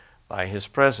holy by his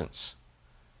presence.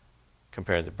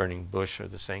 Compare the burning bush or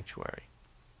the sanctuary.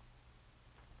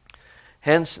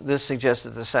 Hence, this suggests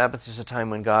that the Sabbath is a time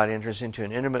when God enters into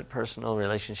an intimate personal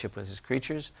relationship with his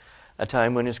creatures, a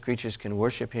time when his creatures can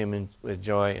worship him with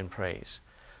joy and praise.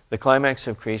 The climax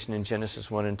of creation in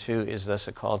Genesis 1 and 2 is thus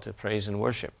a call to praise and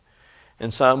worship. In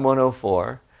Psalm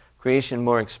 104, creation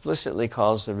more explicitly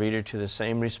calls the reader to the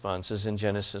same responses in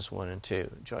Genesis 1 and 2,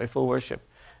 joyful worship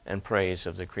and praise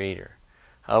of the Creator.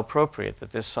 How appropriate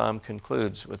that this psalm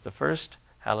concludes with the first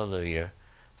hallelujah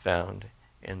found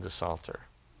in the Psalter.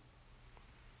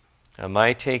 Now,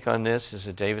 my take on this is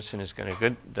that Davidson has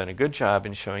done a good job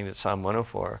in showing that Psalm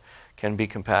 104 can be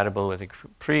compatible with a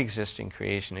pre-existing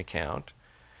creation account.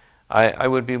 I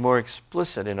would be more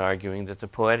explicit in arguing that the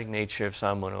poetic nature of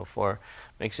Psalm 104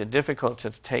 makes it difficult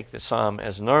to take the psalm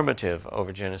as normative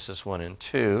over Genesis 1 and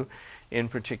 2. In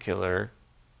particular,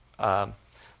 the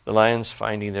lions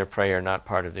finding their prey are not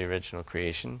part of the original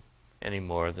creation any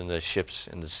more than the ships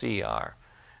in the sea are.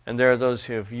 And there are those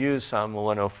who have used Psalm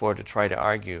 104 to try to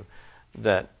argue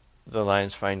that the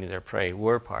lions finding their prey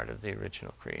were part of the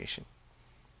original creation.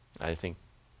 I think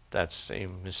that's a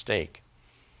mistake.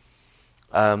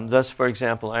 Thus, for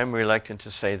example, I'm reluctant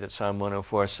to say that Psalm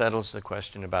 104 settles the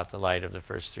question about the light of the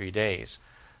first 3 days,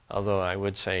 although I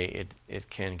would say it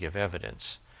can give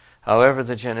evidence. However,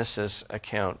 the Genesis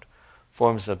account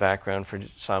forms the background for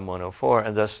Psalm 104,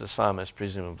 and thus the psalmist,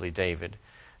 presumably David,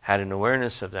 had an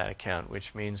awareness of that account,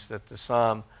 which means that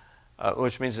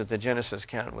the Genesis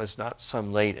account was not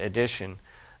some late addition,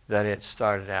 that it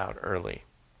started out early.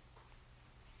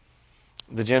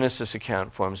 The Genesis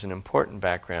account forms an important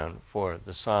background for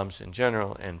the Psalms in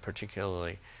general, and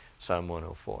particularly Psalm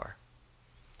 104.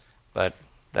 But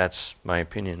that's my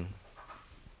opinion.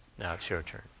 Now it's your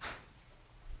turn.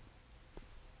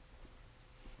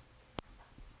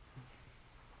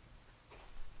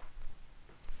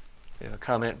 We have a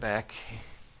comment back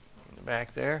in the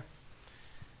back there.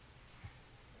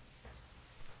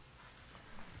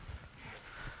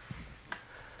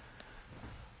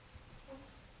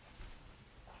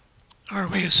 Are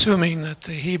we assuming that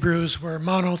the Hebrews were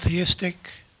monotheistic?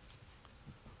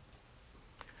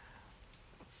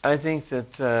 I think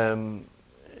that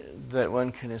that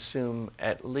one can assume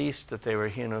at least that they were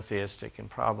henotheistic, and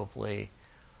probably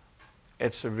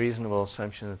it's a reasonable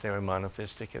assumption that they were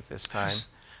monotheistic at this time.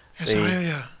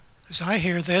 As I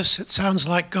hear this, it sounds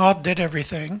like God did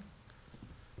everything,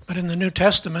 but in the New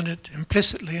Testament it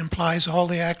implicitly implies all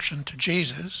the action to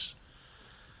Jesus.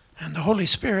 And the Holy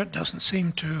Spirit doesn't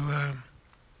seem to,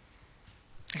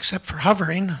 except for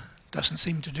hovering, doesn't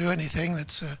seem to do anything.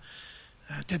 That's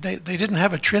they didn't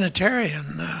have a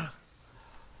Trinitarian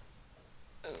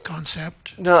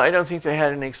concept. No, I don't think they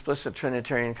had an explicit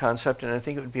Trinitarian concept, and I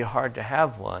think it would be hard to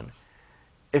have one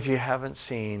if you haven't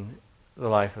seen the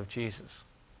life of Jesus.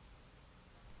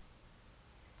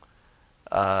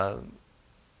 God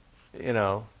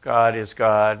is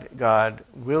God. God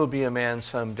will be a man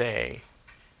someday.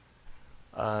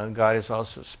 God is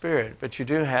also spirit, but you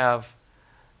do have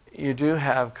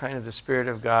kind of the Spirit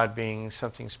of God being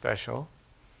something special.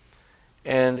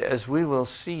 And as we will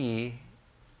see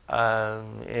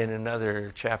in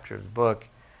another chapter of the book,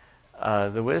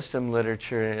 the wisdom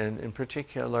literature, in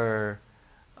particular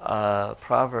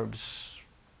Proverbs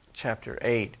chapter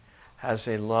 8, has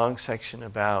a long section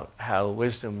about how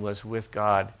wisdom was with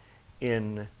God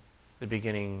in the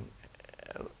beginning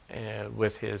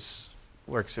with his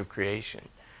works of creation.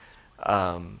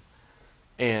 And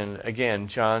again,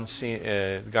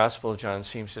 the Gospel of John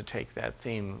seems to take that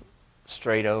theme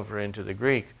straight over into the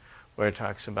Greek, where it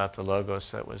talks about the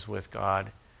Logos that was with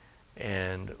God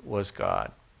and was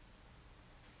God.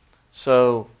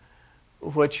 So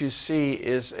what you see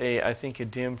is, I think, a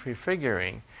dim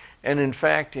prefiguring. And in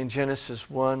fact, in Genesis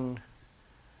 1,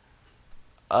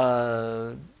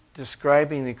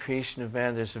 describing the creation of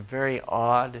man, there's a very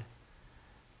odd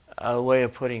way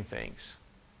of putting things.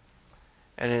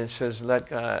 And it says,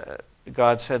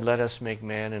 God said, let us make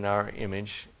man in our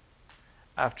image,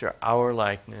 after our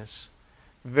likeness.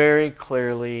 Very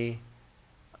clearly,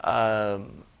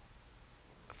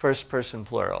 first person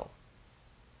plural.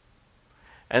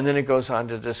 And then it goes on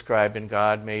to describe, and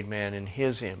God made man in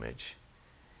his image.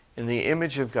 In the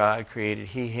image of God created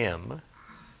he him.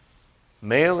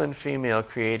 Male and female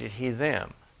created he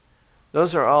them.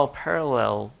 Those are all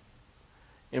parallel,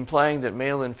 implying that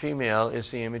male and female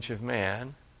is the image of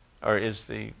man, or is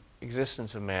the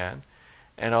existence of man,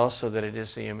 and also that it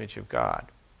is the image of God.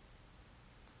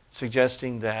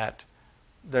 Suggesting that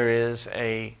there is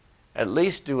at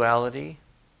least duality,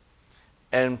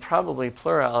 and probably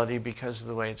plurality because of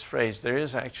the way it's phrased. There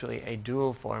is actually a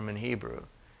dual form in Hebrew,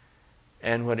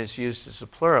 and what is used is a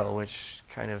plural, which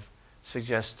kind of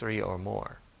suggests three or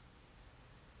more.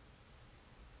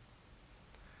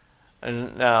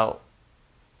 And now,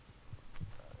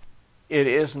 it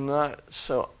is not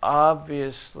so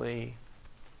obviously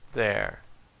there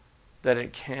that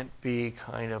it can't be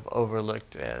kind of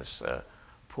overlooked as a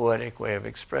poetic way of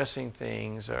expressing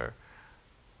things, or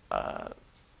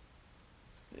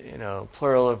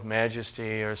plural of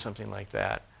majesty or something like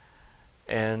that.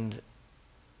 And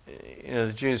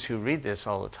the Jews who read this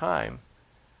all the time,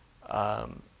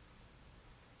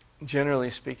 generally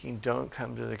speaking, don't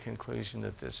come to the conclusion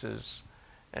that this is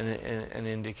an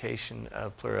indication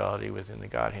of plurality within the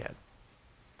Godhead.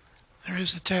 There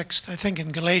is a text, I think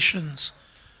in Galatians,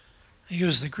 they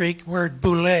use the Greek word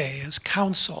boule as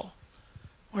counsel,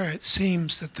 where it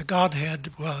seems that the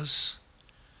Godhead was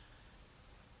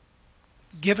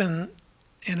given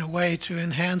in a way to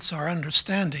enhance our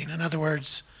understanding. In other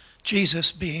words,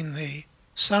 Jesus being the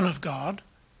Son of God,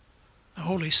 the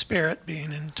Holy Spirit being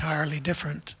an entirely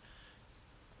different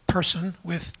person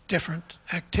with different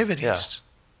activities. Yeah.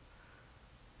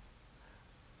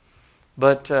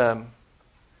 But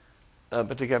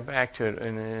to get back to it,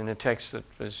 in a text that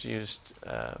was used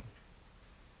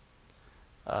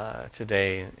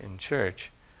today in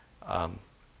church,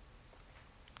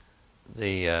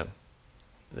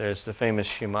 there's the famous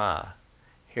Shema.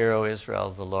 Hear, O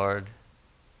Israel, the Lord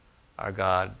our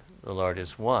God, the Lord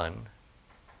is one,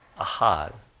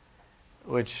 Ahad,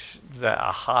 which the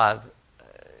Ahad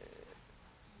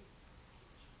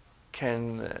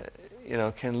can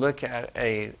look at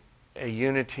a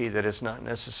unity that is not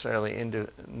necessarily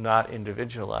not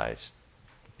individualized,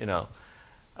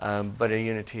 but a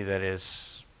unity that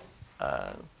is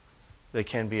that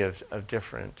can be of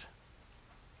different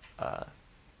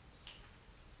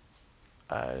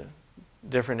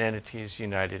different entities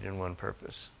united in one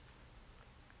purpose.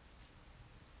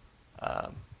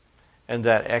 And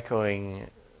that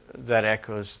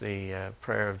echoes the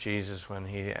prayer of Jesus when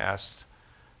he asked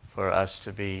for us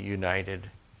to be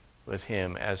united with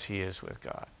him as he is with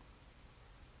God.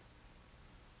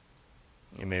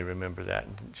 You may remember that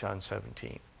in John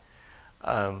 17.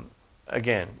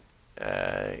 Again,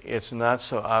 it's not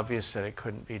so obvious that it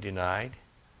couldn't be denied,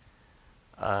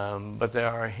 but there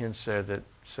are hints there that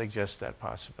suggest that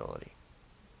possibility.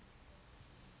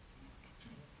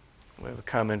 We have a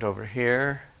comment over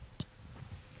here.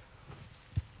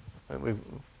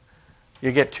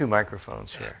 You get two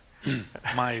microphones here.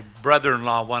 My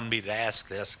brother-in-law wanted me to ask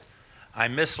this. I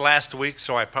missed last week,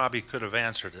 so I probably could have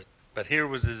answered it. But here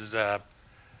was his,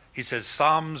 he says,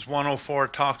 Psalms 104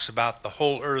 talks about the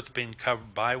whole earth being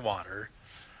covered by water.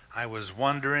 I was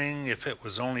wondering if it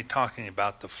was only talking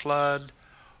about the flood,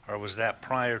 or was that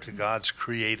prior to God's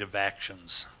creative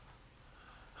actions?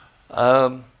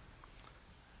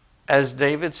 As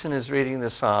Davidson is reading the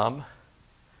psalm,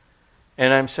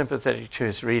 and I'm sympathetic to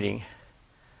his reading,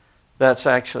 that's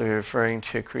actually referring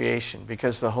to creation,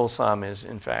 because the whole psalm is,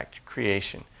 in fact,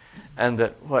 creation. And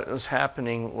that what was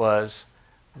happening was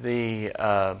the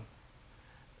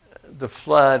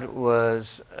flood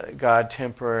was God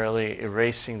temporarily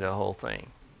erasing the whole thing.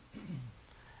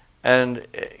 And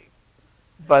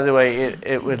by the way,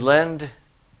 it would lend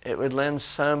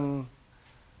some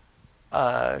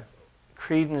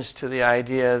credence to the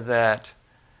idea that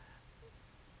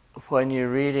when you're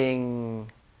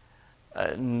reading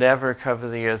never cover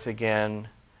the earth again,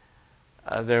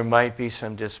 there might be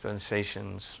some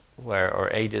dispensations where, or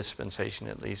a dispensation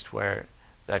at least, where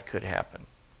that could happen.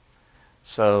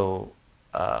 So,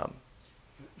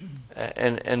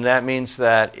 and that means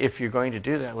that if you're going to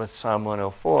do that with Psalm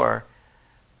 104,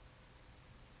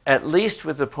 at least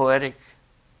with the poetic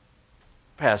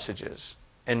passages,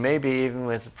 and maybe even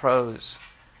with the prose,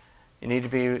 you need to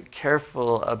be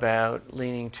careful about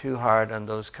leaning too hard on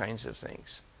those kinds of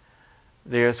things.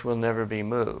 The earth will never be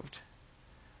moved.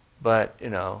 But,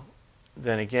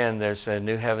 then again, there's a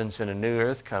new heavens and a new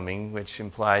earth coming, which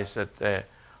implies that the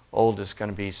old is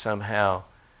going to be somehow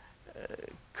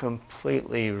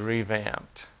completely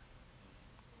revamped.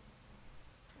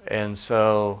 And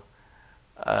so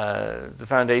the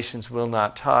foundations will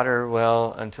not totter,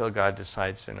 well, until God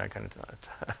decides they're not going to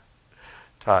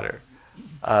totter.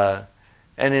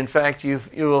 And in fact, you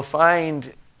will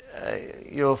find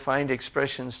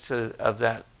expressions of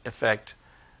that effect,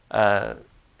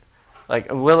 like,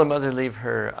 will a mother leave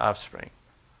her offspring?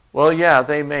 Well, yeah,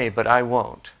 they may, but I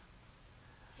won't.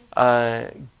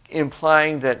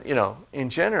 Implying that, in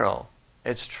general,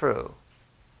 it's true.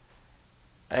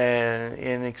 And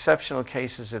in exceptional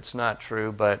cases, it's not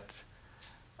true, but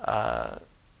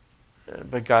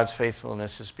God's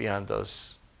faithfulness is beyond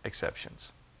those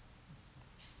exceptions.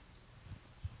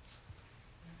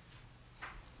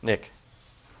 Nick.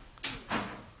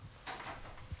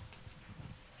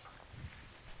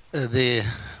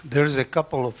 There's a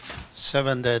couple of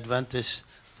Seventh-day Adventist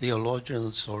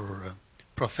theologians or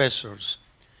professors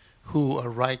who are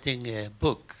writing a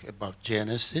book about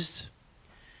Genesis,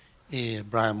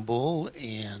 Brian Bull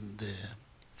and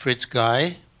Fritz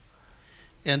Guy,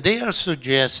 and they are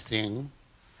suggesting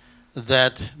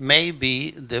that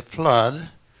maybe the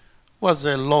flood was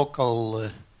a local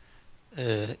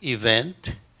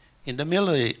event in the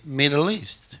Middle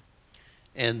East.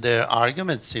 And their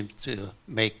argument seems to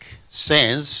make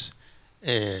sense,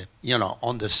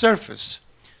 on the surface.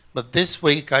 But this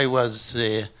week I was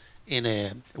in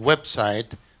a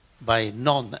website by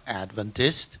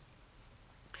non-Adventists,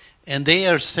 and they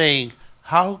are saying,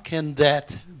 how can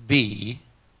that be?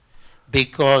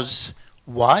 Because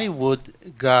why would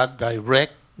God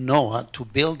direct Noah to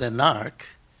build an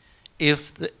ark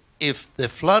if the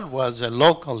flood was a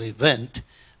local event?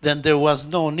 Then there was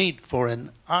no need for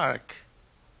an ark,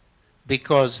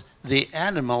 because the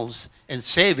animals, and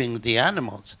saving the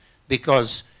animals,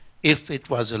 because if it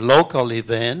was a local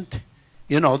event,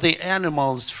 the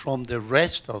animals from the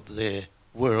rest of the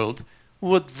world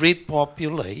would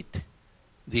repopulate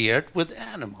the earth with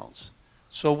animals.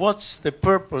 So what's the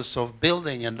purpose of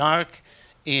building an ark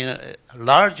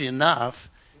large enough,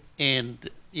 and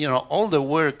all the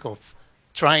work of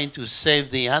trying to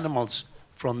save the animals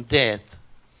from death?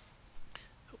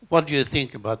 What do you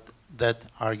think about that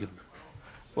argument?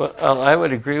 Well, I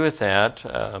would agree with that.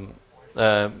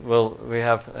 We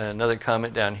have another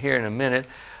comment down here in a minute,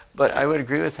 but I would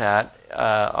agree with that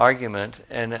argument.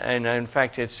 And in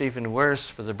fact, it's even worse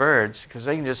for the birds because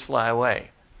they can just fly away.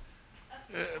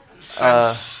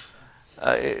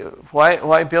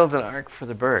 Why build an ark for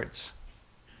the birds?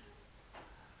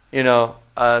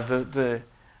 I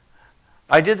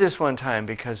did this one time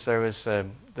because there was a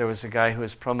guy who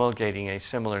was promulgating a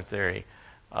similar theory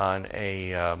on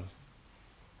a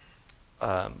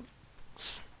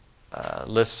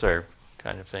listserv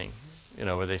kind of thing,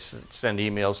 where they send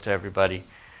emails to everybody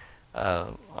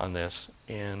on this.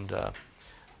 And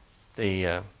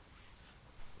the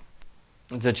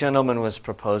gentleman was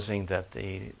proposing that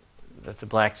the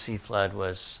Black Sea flood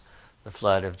was the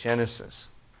flood of Genesis.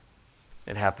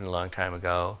 It happened a long time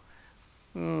ago.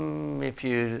 If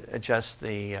you adjust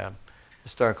the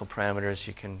historical parameters,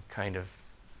 you can kind of,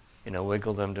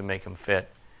 wiggle them to make them fit.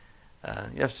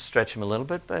 You have to stretch them a little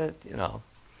bit, but,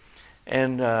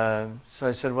 And so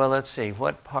I said, well, let's see.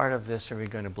 What part of this are we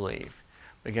going to believe?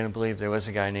 We're going to believe there was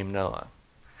a guy named Noah.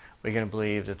 We're going to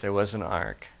believe that there was an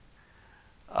ark.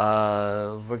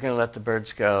 We're going to let the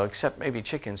birds go, except maybe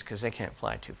chickens, because they can't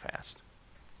fly too fast.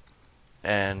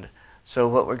 And so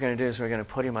what we're going to do is we're going to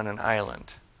put him on an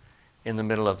island in the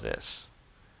middle of this,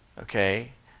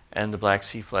 okay? And the Black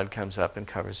Sea flood comes up and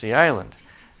covers the island.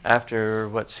 After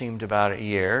what seemed about a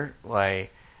year,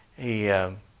 he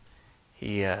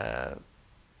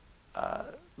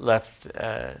left,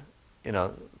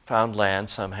 found land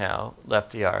somehow,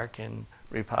 left the ark, and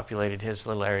repopulated his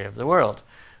little area of the world,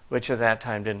 which at that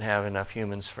time didn't have enough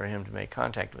humans for him to make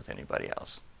contact with anybody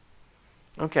else.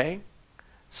 Okay,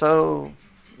 So,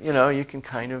 you can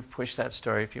kind of push that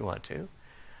story if you want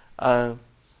to.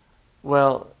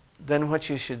 Well, then what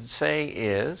you should say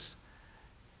is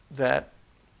that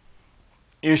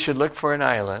you should look for an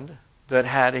island that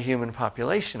had a human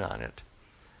population on it,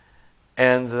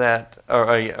 and that,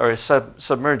 or a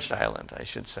submerged island, I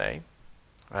should say,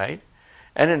 right?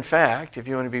 And in fact, if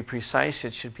you want to be precise,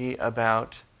 it should be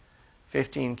about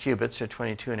 15 cubits or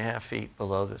 22 and a half feet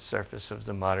below the surface of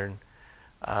the modern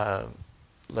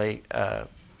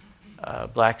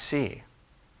Black Sea.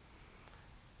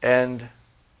 And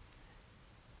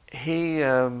he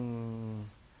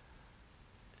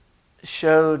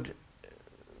showed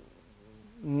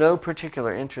no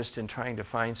particular interest in trying to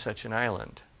find such an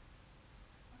island.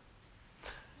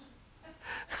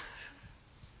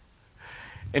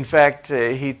 In fact,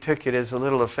 he took it as a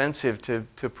little offensive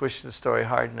to push the story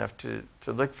hard enough to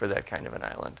look for that kind of an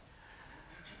island.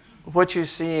 What you're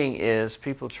seeing is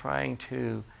people trying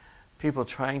to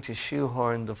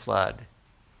shoehorn the flood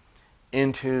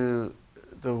into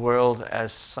the world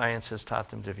as science has taught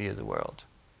them to view the world.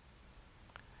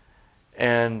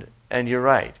 And you're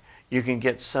right. You can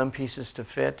get some pieces to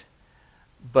fit,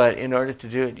 but in order to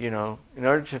do it, in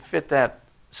order to fit that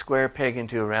square peg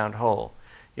into a round hole,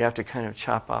 you have to kind of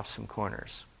chop off some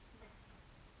corners.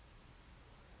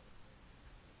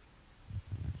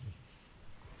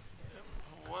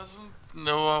 Wasn't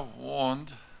Noah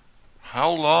warned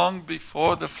how long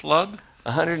before the flood?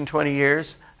 120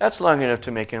 years. That's long enough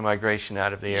to make a migration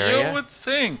out of the area. You would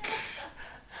think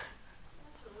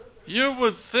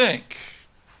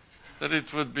that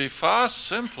it would be far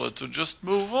simpler to just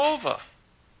move over.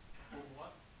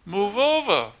 Move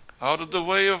over out of the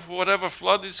way of whatever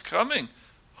flood is coming.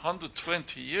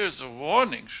 120 years of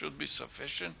warning should be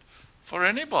sufficient for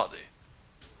anybody.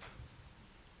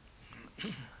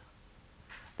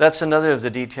 That's another of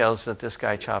the details that this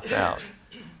guy chopped out.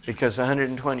 Because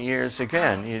 120 years,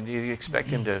 again, you expect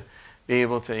him to be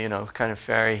able to, kind of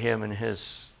ferry him and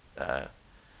his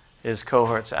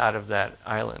cohorts out of that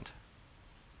island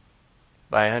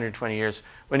by 120 years.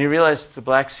 When you realize the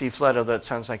Black Sea flood, although it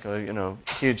sounds like a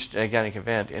huge, gigantic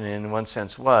event, and in one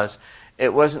sense was,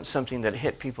 it wasn't something that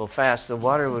hit people fast. The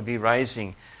water would be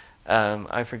rising,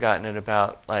 I've forgotten it,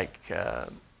 about like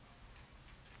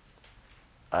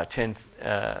 10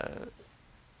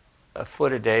 a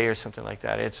foot a day or something like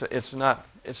that. It's not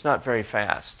very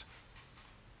fast.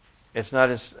 It's not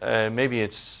as maybe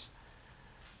it's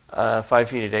 5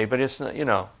 feet a day, but it's not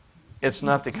it's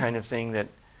not the kind of thing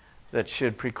that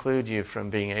should preclude you from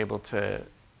being able to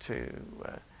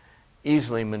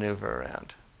easily maneuver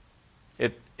around.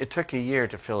 It took a year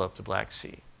to fill up the Black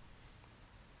Sea,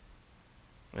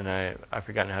 and I've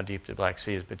forgotten how deep the Black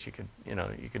Sea is, but you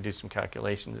could do some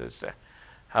calculations as to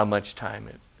how much time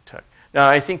it took. Now,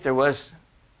 I think there was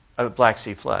a Black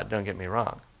Sea flood, don't get me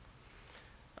wrong.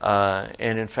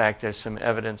 And in fact, there's some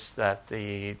evidence that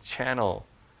the channel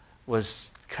was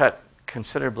cut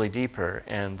considerably deeper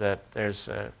and that there's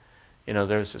a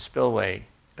spillway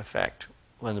effect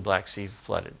when the Black Sea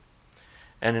flooded.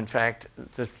 And in fact,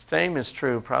 the same is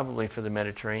true probably for the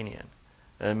Mediterranean.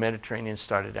 The Mediterranean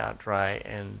started out dry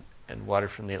and water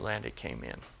from the Atlantic came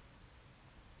in.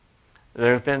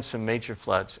 There have been some major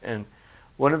floods, and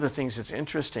one of the things that's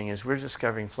interesting is we're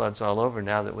discovering floods all over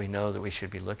now that we know that we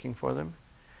should be looking for them.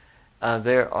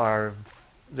 There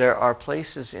are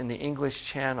places in the English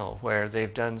Channel where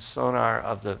they've done sonar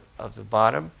of the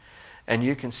bottom, and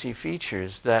you can see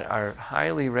features that are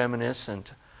highly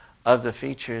reminiscent of the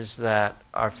features that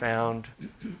are found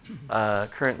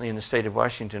currently in the state of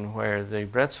Washington where the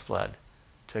Brett's flood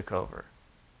took over.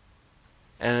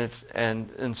 And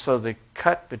so the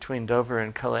cut between Dover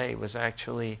and Calais was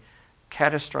actually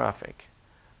catastrophic.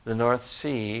 The North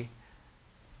Sea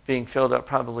being filled up,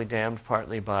 probably dammed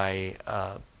partly by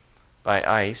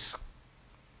ice,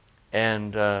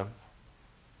 and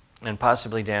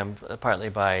possibly dammed partly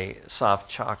by soft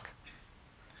chalk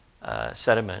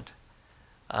sediment,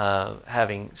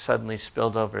 having suddenly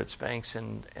spilled over its banks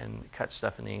and cut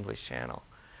stuff in the English Channel.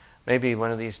 Maybe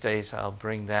one of these days I'll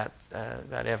bring that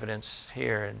evidence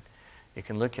here and you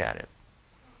can look at it.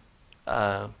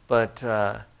 But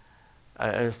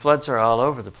floods are all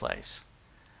over the place.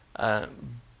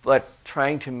 But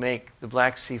trying to make the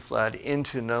Black Sea flood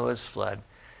into Noah's flood,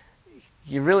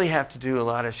 you really have to do a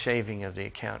lot of shaving of the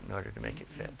account in order to make it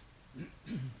fit.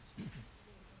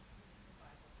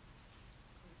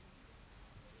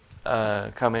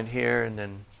 Comment here and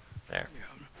then there.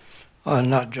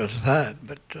 Not just that,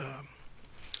 but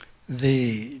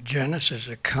the Genesis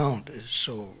account is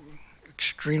so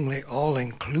extremely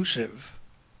all-inclusive.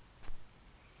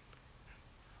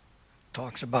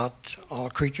 talks about all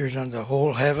creatures under the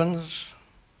whole heavens,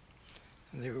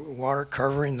 the water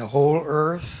covering the whole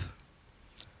earth.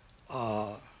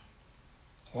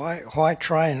 Why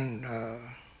try and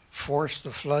force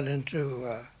the flood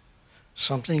into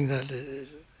something that is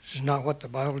not what the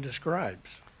Bible describes?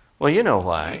 Well, you know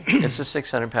why. It's a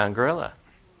 600-pound gorilla.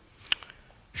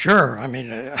 Sure. I mean,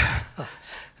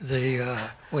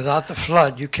 without the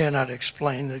flood, you cannot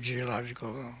explain the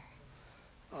geological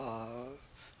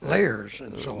layers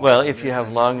and so on. Well, if you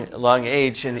have long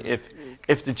age, and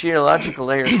if the geological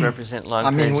layers represent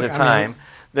long periods of time,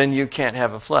 then you can't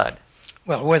have a flood.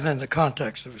 Well, within the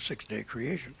context of a six-day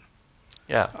creation.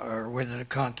 Yeah. Or within the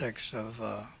context of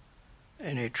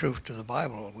any truth to the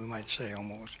Bible, we might say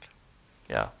almost.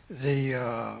 Yeah.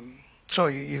 So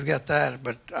you've got that,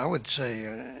 but I would say,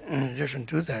 in addition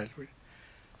to that,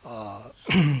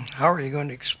 how are you going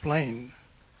to explain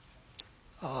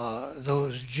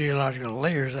those geological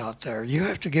layers out there? You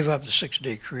have to give up the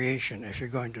six-day creation if you're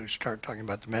going to start talking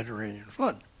about the Mediterranean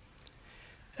flood.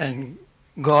 And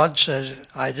God says,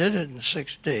 I did it in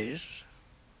 6 days.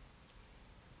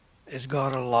 Is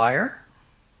God a liar?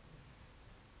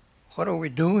 What are we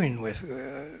doing with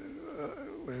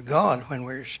God when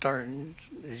we're starting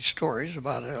these stories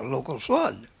about a local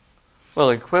flood?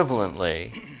 Well,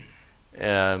 equivalently,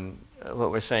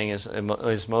 what we're saying is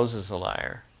Moses a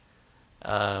liar?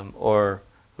 Or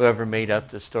whoever made up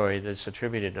the story that's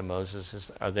attributed to Moses,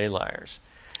 are they liars?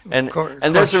 And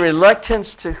there's a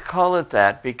reluctance to call it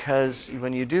that, because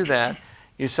when you do that,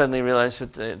 you suddenly realize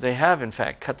that they have, in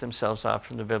fact, cut themselves off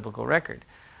from the biblical record.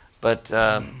 But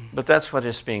that's what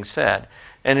is being said.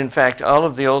 And in fact, all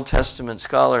of the Old Testament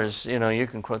scholars, you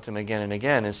can quote them again and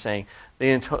again, is saying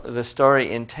the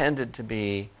story intended to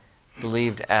be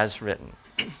believed as written.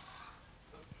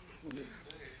 These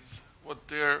days, what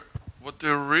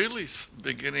they're really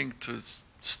beginning to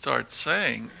start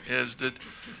saying is that,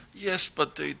 yes,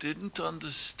 but they didn't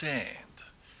understand.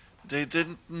 They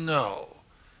didn't know.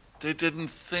 They didn't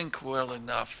think well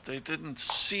enough. They didn't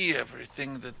see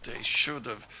everything that they should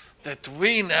have, that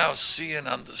we now see and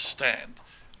understand.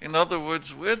 In other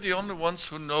words, we're the only ones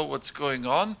who know what's going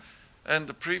on, and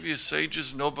the previous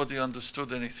sages, nobody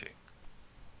understood anything.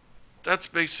 That's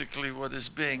basically what is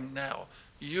being now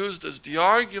used as the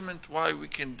argument why we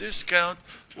can discount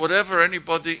whatever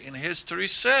anybody in history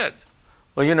said.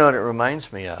 Well, you know what it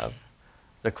reminds me of?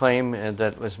 The claim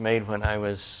that was made when I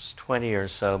was 20 or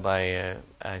so by,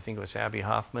 I think it was Abby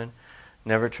Hoffman,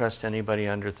 never trust anybody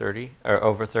under 30, or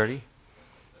over 30.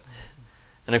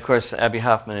 And of course, Abby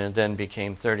Hoffman then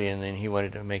became 30, and then he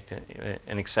wanted to make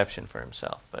an exception for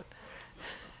himself. But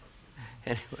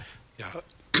anyway. Yeah.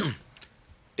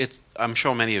 I'm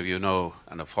sure many of you know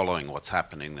and are following what's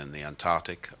happening in the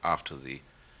Antarctic after the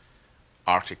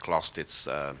Arctic lost its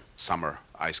summer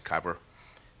ice cover.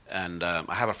 And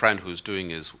I have a friend who's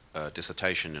doing his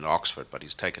dissertation in Oxford, but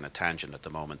he's taken a tangent at the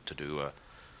moment to do a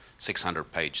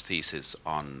 600-page thesis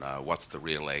on what's the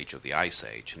real age of the Ice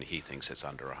Age, and he thinks it's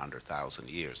under 100,000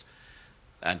 years.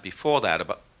 And before that,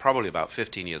 probably about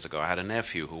 15 years ago, I had a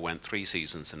nephew who went 3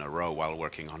 seasons in a row while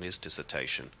working on his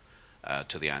dissertation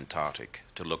to the Antarctic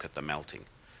to look at the melting.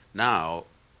 Now,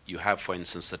 you have, for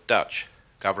instance, the Dutch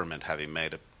government having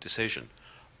made a decision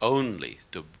only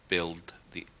to build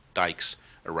the dikes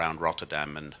around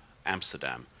Rotterdam and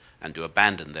Amsterdam and to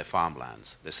abandon their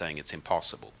farmlands. They're saying it's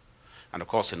impossible. And of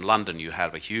course in London you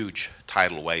have a huge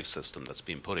tidal wave system that's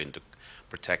been put in to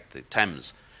protect the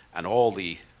Thames, and all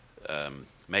the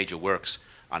major works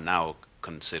are now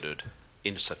considered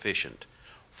insufficient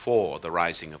for the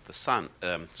rising of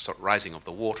the rising of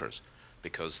the waters,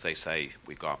 because they say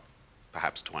we've got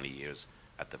perhaps 20 years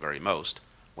at the very most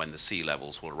when the sea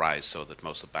levels will rise so that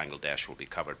most of Bangladesh will be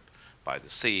covered by the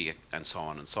sea, and so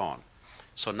on and so on.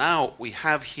 So now we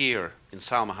have here in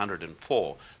Psalm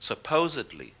 104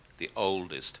 supposedly the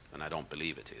oldest, and I don't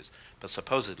believe it is, but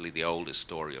supposedly the oldest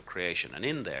story of creation, and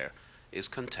in there is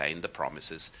contained the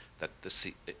promises that the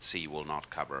sea will not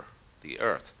cover the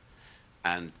earth.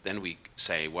 And then we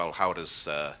say, well, how does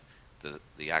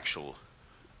the actual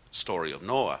story of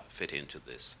Noah fit into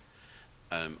this?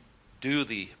 Do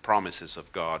the promises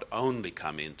of God only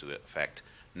come into effect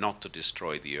not to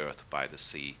destroy the earth by the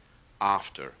sea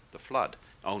after the flood,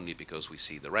 only because we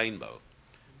see the rainbow?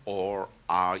 Or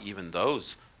are even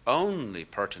those only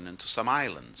pertinent to some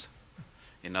islands?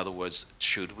 In other words,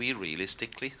 should we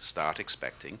realistically start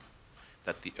expecting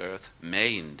that the earth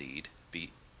may indeed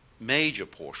be major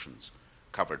portions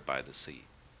covered by the sea?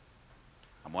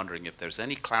 I'm wondering if there's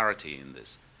any clarity in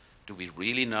this. Do we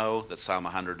really know that Psalm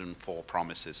 104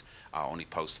 promises are only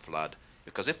post-flood?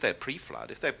 Because if they're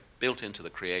pre-flood, if they're built into the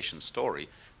creation story,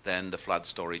 then the flood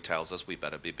story tells us we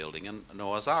better be building a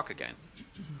Noah's Ark again.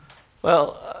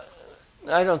 Well,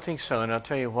 I don't think so, and I'll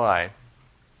tell you why.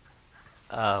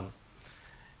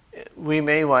 We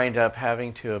may wind up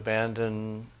having to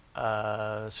abandon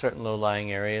certain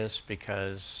low-lying areas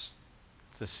because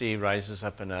the sea rises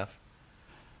up enough.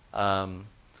 I'm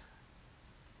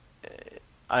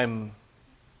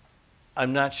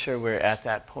not sure we're at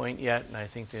that point yet, and I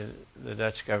think the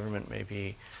Dutch government may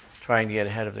be trying to get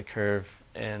ahead of the curve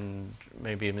and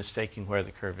maybe mistaking where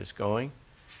the curve is going.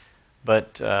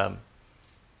 But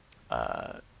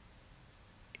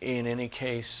in any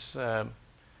case,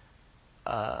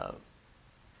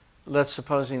 let's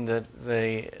supposing that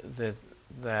the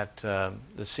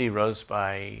sea rose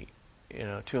by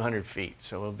 200 feet,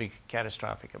 so we'll be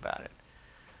catastrophic about it.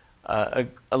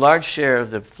 A large share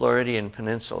of the Floridian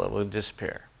Peninsula will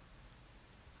disappear.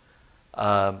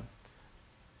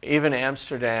 Even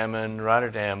Amsterdam and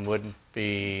Rotterdam wouldn't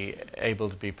be able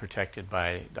to be protected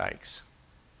by dikes.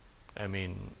 I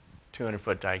mean,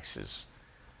 200-foot dikes is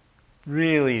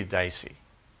really dicey.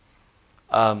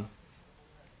 There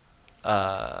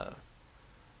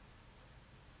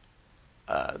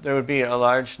would be a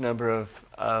large number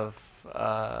of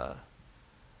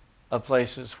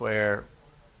places where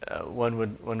one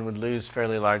would lose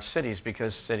fairly large cities,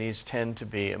 because cities tend to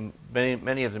be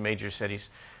many of the major cities.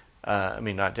 I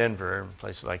mean, not Denver and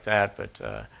places like that,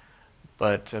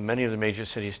 but many of the major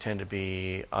cities tend to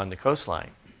be on the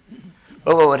coastline.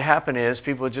 But what would happen is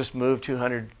people would just move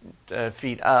 200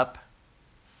 feet up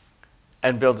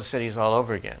and build the cities all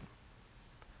over again.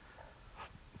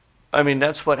 I mean,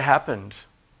 that's what happened.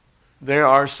 There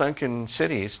are sunken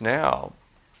cities now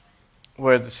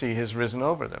where the sea has risen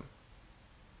over them.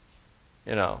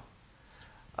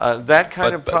 That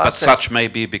kind of process. But such may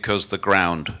be because the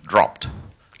ground dropped,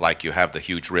 like you have the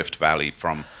huge rift valley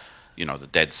from, the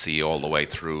Dead Sea all the way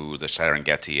through the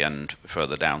Serengeti and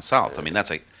further down south. I mean,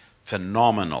 that's a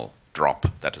phenomenal drop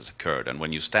that has occurred. And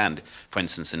when you stand, for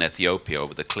instance, in Ethiopia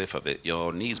over the cliff of it,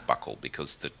 your knees buckle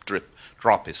because the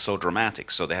drop is so dramatic.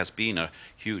 So there has been a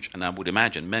huge, and I would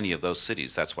imagine many of those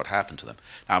cities, that's what happened to them.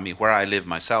 Now, I mean, where I live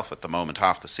myself at the moment,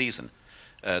 half the season,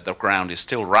 the ground is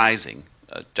still rising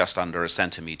just under a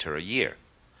centimeter a year.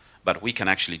 But we can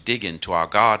actually dig into our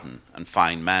garden and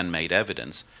find man-made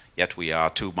evidence, yet we are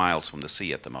 2 miles from the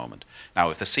sea at the moment. Now,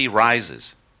 if the sea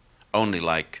rises only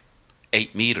like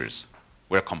 8 meters,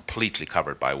 we're completely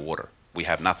covered by water. We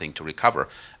have nothing to recover.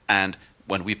 And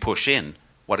when we push in,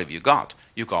 what have you got?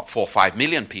 You've got 4 or 5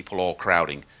 million people all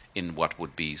crowding in what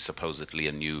would be supposedly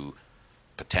a new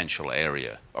potential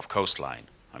area of coastline.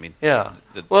 I mean, yeah.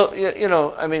 Well,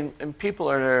 I mean, and people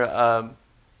are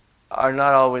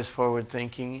not always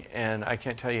forward-thinking, and I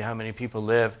can't tell you how many people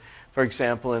live, for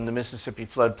example, in the Mississippi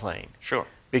floodplain. Sure.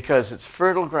 Because it's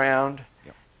fertile ground.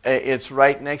 Yep. It's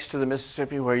right next to the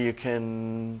Mississippi where you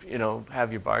can,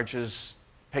 have your barges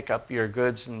pick up your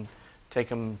goods and take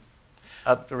them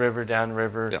up the river, down the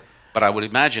river. Yeah. But I would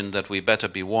imagine that we better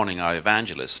be warning our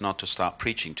evangelists not to start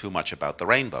preaching too much about the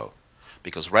rainbow.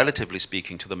 Because relatively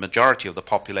speaking to the majority of the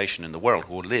population in the world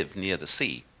who live near the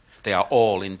sea, they are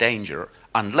all in danger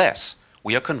unless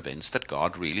we are convinced that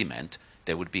God really meant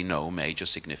there would be no major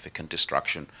significant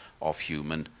destruction of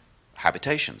human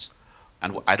habitations.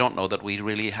 And I don't know that we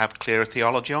really have clear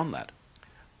theology on that.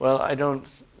 Well, I don't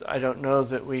know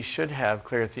that we should have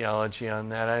clear theology on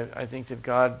that. I think that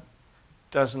God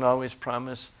doesn't always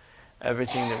promise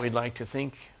everything that we'd like to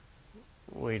think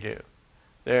we do.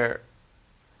 There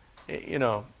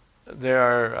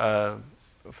are,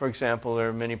 for example, there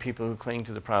are many people who cling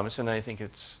to the promise, and I think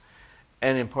it's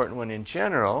an important one in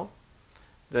general,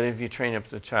 that if you train up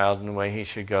the child in the way he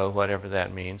should go, whatever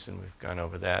that means, and we've gone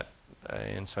over that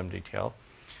in some detail,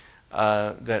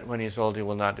 that when he's old he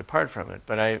will not depart from it.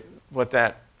 But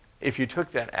if you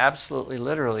took that absolutely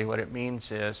literally, what it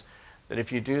means is that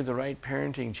if you do the right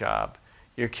parenting job,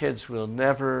 your kids will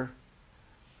never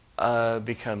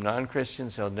become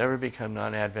non-Christians, they'll never become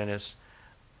non-Adventists,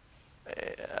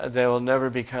 they will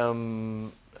never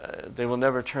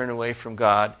turn away from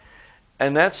God.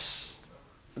 And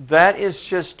that is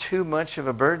just too much of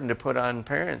a burden to put on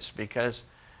parents, because,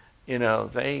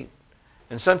 and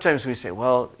sometimes we say,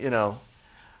 well,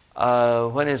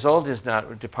 when he's old, does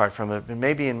not depart from it, but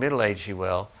maybe in middle age he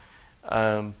will.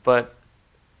 Yeah, but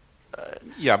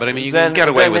I mean, you can get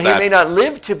away with that. He may not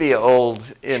live to be old,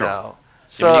 Sure.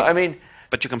 So,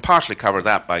 But you can partially cover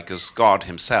that because God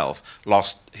himself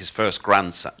lost his first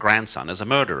grandson as a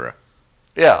murderer.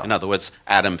 Yeah. In other words,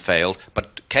 Adam failed,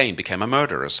 but Cain became a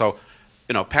murderer. So,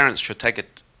 parents should take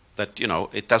it that,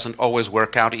 it doesn't always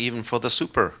work out even for the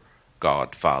super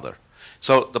God Father.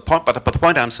 So the point, but the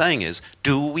point I'm saying is,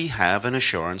 do we have an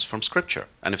assurance from Scripture?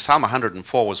 And if Psalm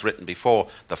 104 was written before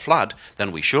the flood,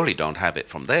 then we surely don't have it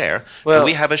from there. Well, do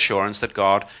we have assurance that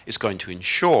God is going to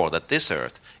ensure that this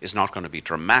earth is not going to be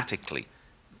dramatically,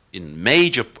 in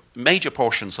major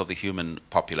portions of the human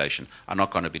population, are not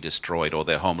going to be destroyed, or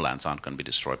their homelands aren't going to be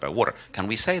destroyed by water? Can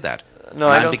we say that? No,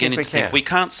 And I I'm don't beginning think to we think can. we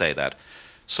can't say that.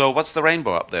 So what's the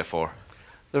rainbow up there for?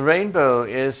 The rainbow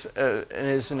is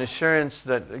an assurance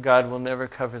that God will never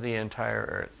cover the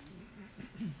entire earth.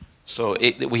 So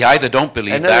we either don't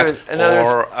believe that,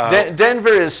 or...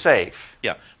 Denver is safe.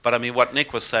 Yeah, but I mean, what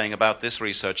Nick was saying about this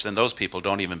research, then those people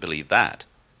don't even believe that.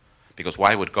 Because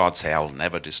why would God say, I'll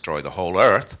never destroy the whole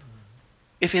earth,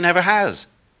 if he never has?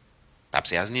 Perhaps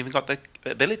he hasn't even got the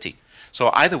ability. So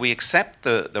either we accept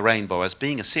the rainbow as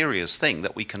being a serious thing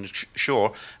that we can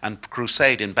assure and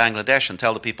crusade in Bangladesh and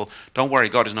tell the people, don't worry,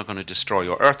 God is not going to destroy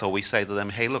your earth, or we say to them,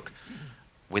 hey, look,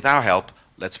 with our help,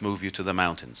 let's move you to the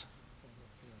mountains.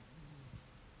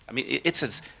 I mean,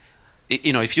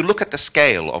 if you look at the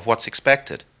scale of what's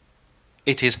expected,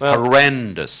 it is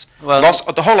horrendous.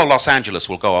 The whole of Los Angeles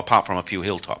will go, apart from a few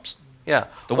hilltops. Yeah.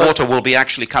 The water will be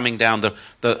actually coming down the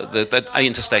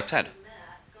Interstate 10.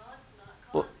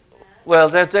 Well,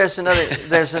 there's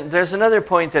another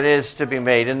point that is to be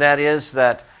made, and that is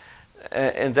that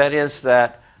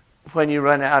when you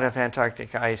run out of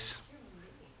Antarctic ice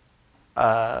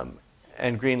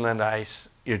and Greenland ice,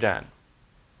 you're done.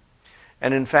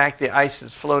 And in fact, the ice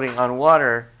that's floating on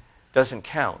water doesn't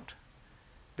count,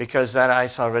 because that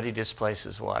ice already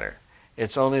displaces water.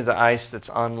 It's only the ice that's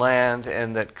on land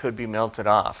and that could be melted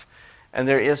off. And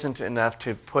there isn't enough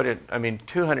to put it,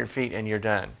 200 feet and you're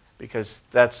done, because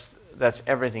that's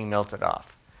everything melted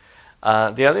off.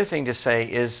 The other thing to say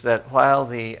is that while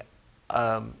the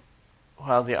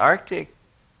Arctic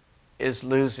is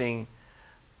losing,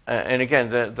 and again,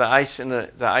 the ice in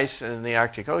the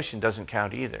Arctic Ocean doesn't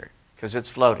count either, because it's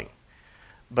floating.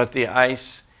 But the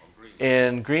ice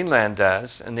in Greenland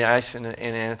does, and the ice in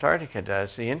Antarctica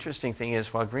does. The interesting thing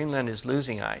is, while Greenland is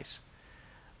losing ice,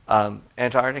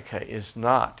 Antarctica is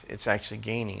not. It's actually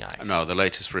gaining ice. No, the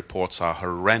latest reports are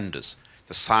horrendous.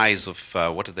 The size of,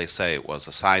 what did they say it was?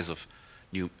 The size of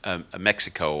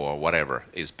Mexico or whatever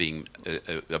is being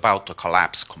about to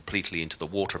collapse completely into the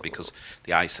water because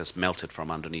the ice has melted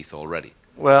from underneath already.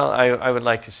 Well, I would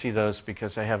like to see those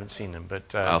because I haven't seen them. But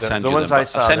I'll send the you ones them. I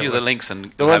saw, I'll send you the links.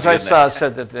 And the ones I saw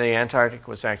said that the Antarctic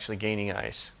was actually gaining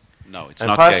ice. No, it's and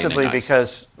not possibly gaining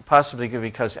ice. Possibly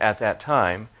because at that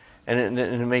time, and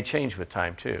it may change with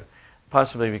time too,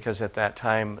 possibly because at that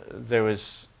time it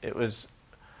was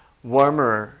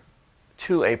warmer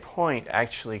to a point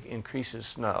actually increases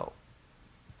snow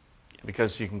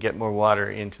because you can get more water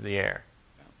into the air.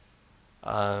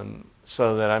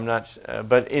 So that I'm not,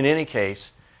 but in any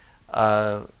case,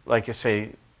 like I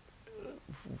say,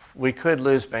 we could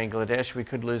lose Bangladesh, we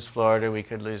could lose Florida, we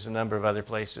could lose a number of other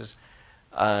places,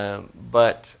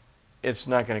 but it's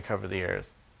not going to cover the earth.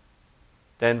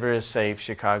 Denver is safe,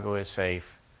 Chicago is safe.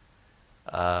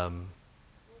 Loma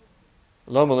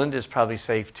Linda is probably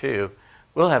safe too.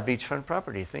 We'll have beachfront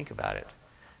property, think about it.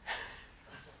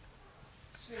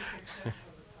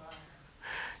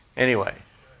 Anyway,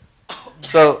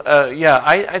 so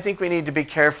I think we need to be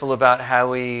careful about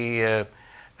how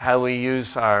we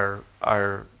use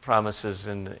our promises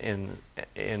in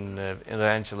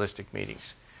evangelistic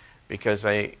meetings, because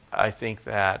I think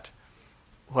that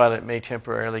while it may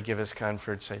temporarily give us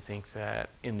comforts, I think that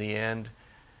in the end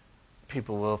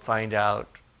people will find out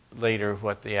later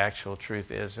what the actual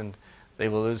truth is, and they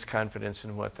will lose confidence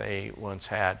in what they once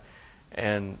had,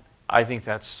 and I think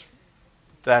that's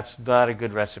not a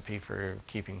good recipe for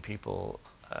keeping people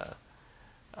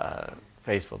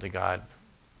faithful to God,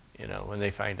 when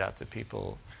they find out that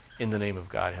people in the name of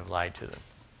God have lied to them.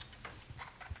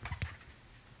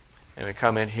 And a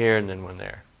comment here and then one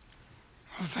there.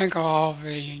 Well, think of all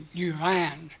the new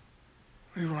land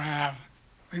we will have.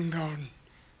 We can build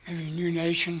maybe a new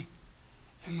nation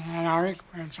in the Antarctic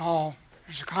where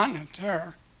there's a continent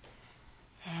there.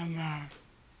 And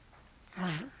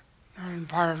northern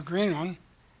part of Greenland,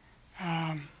 we'll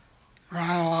have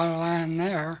a lot of land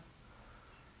there.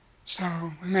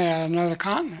 So we may have another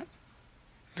continent,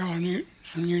 build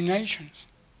some new nations.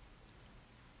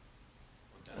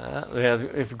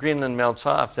 If Greenland melts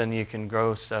off, then you can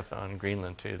grow stuff on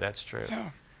Greenland too. That's true.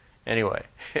 Yeah. Anyway.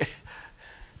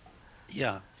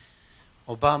 Yeah.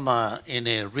 Obama, in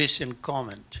a recent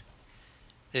comment,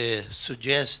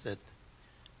 suggested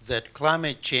that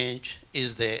climate change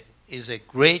is a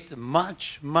great,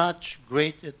 much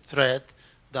greater threat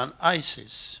than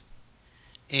ISIS.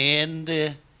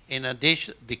 And in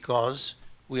addition, because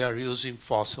we are using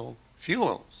fossil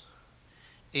fuels.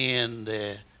 And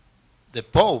the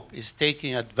Pope is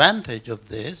taking advantage of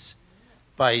this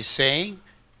by saying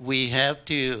we have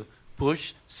to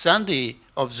push Sunday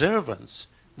observance.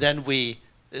 Then we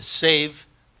save,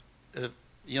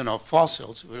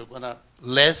 fossils. We're going to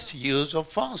less use of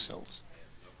fossils.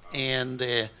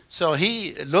 And so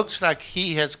he looks like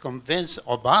he has convinced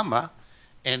Obama,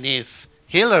 and if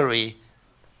Hillary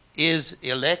is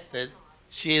elected,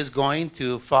 she is going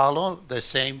to follow the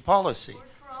same policy. Or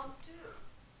Trump too.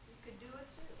 You could do it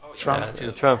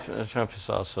too. Trump too. Trump is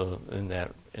also in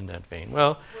that vein.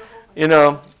 Well,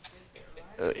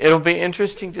 it'll be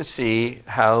interesting to see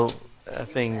how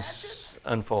things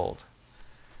unfold.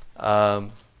 I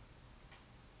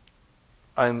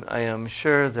am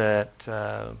sure that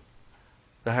the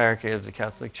hierarchy of the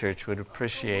Catholic Church would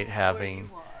appreciate having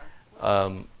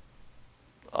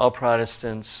all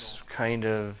Protestants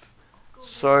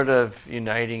sort of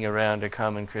uniting around a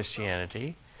common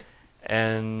Christianity,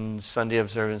 and Sunday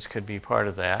observance could be part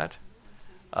of that.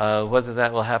 Whether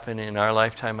that will happen in our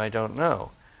lifetime, I don't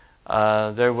know.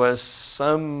 There was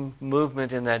some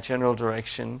movement in that general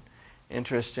direction,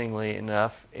 interestingly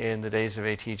enough, in the days of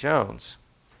A.T. Jones,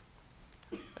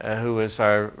 who was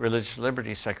our Religious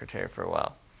Liberty Secretary for a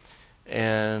while.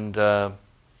 And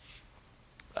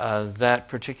that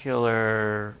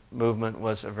particular movement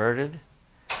was averted.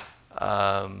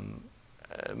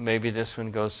 Maybe this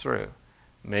one goes through,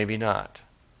 maybe not.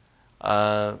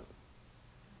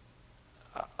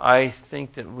 I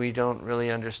think that we don't really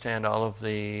understand all of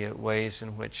the ways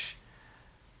in which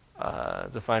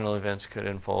the final events could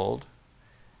unfold,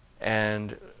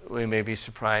 and we may be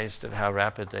surprised at how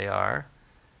rapid they are.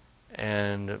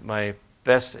 And my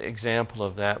best example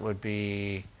of that would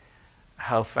be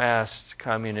how fast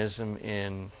communism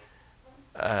in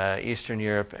Eastern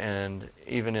Europe and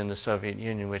even in the Soviet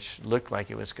Union, which looked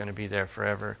like it was going to be there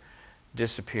forever,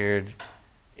 disappeared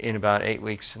in about 8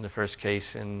 weeks in the first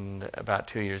case and about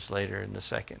 2 years later in the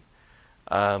second.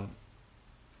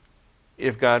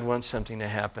 If God wants something to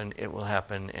happen, it will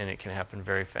happen, and it can happen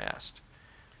very fast.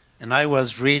 And I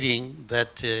was reading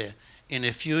that in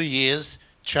a few years,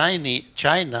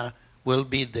 China will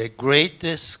be the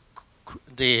greatest,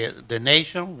 the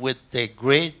nation with the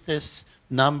greatest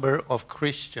number of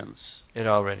Christians. It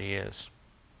already is.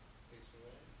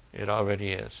 It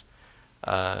already is.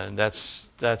 And that's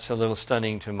a little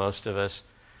stunning to most of us.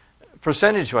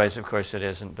 Percentage-wise, of course, it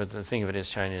isn't, but the thing of it is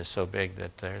China is so big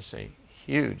that there's a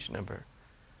huge number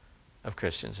of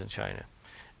Christians in China.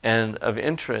 And of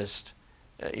interest,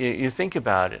 you think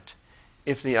about it,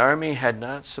 if the army had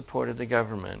not supported the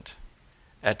government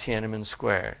at Tiananmen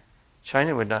Square,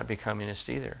 China would not be communist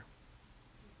either.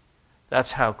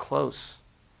 That's how close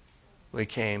we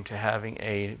came to having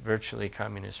a virtually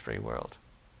communist-free world.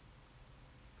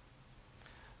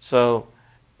 So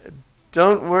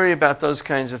don't worry about those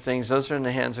kinds of things. Those are in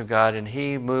the hands of God, and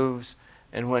He moves,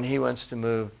 and when He wants to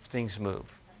move, things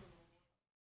move.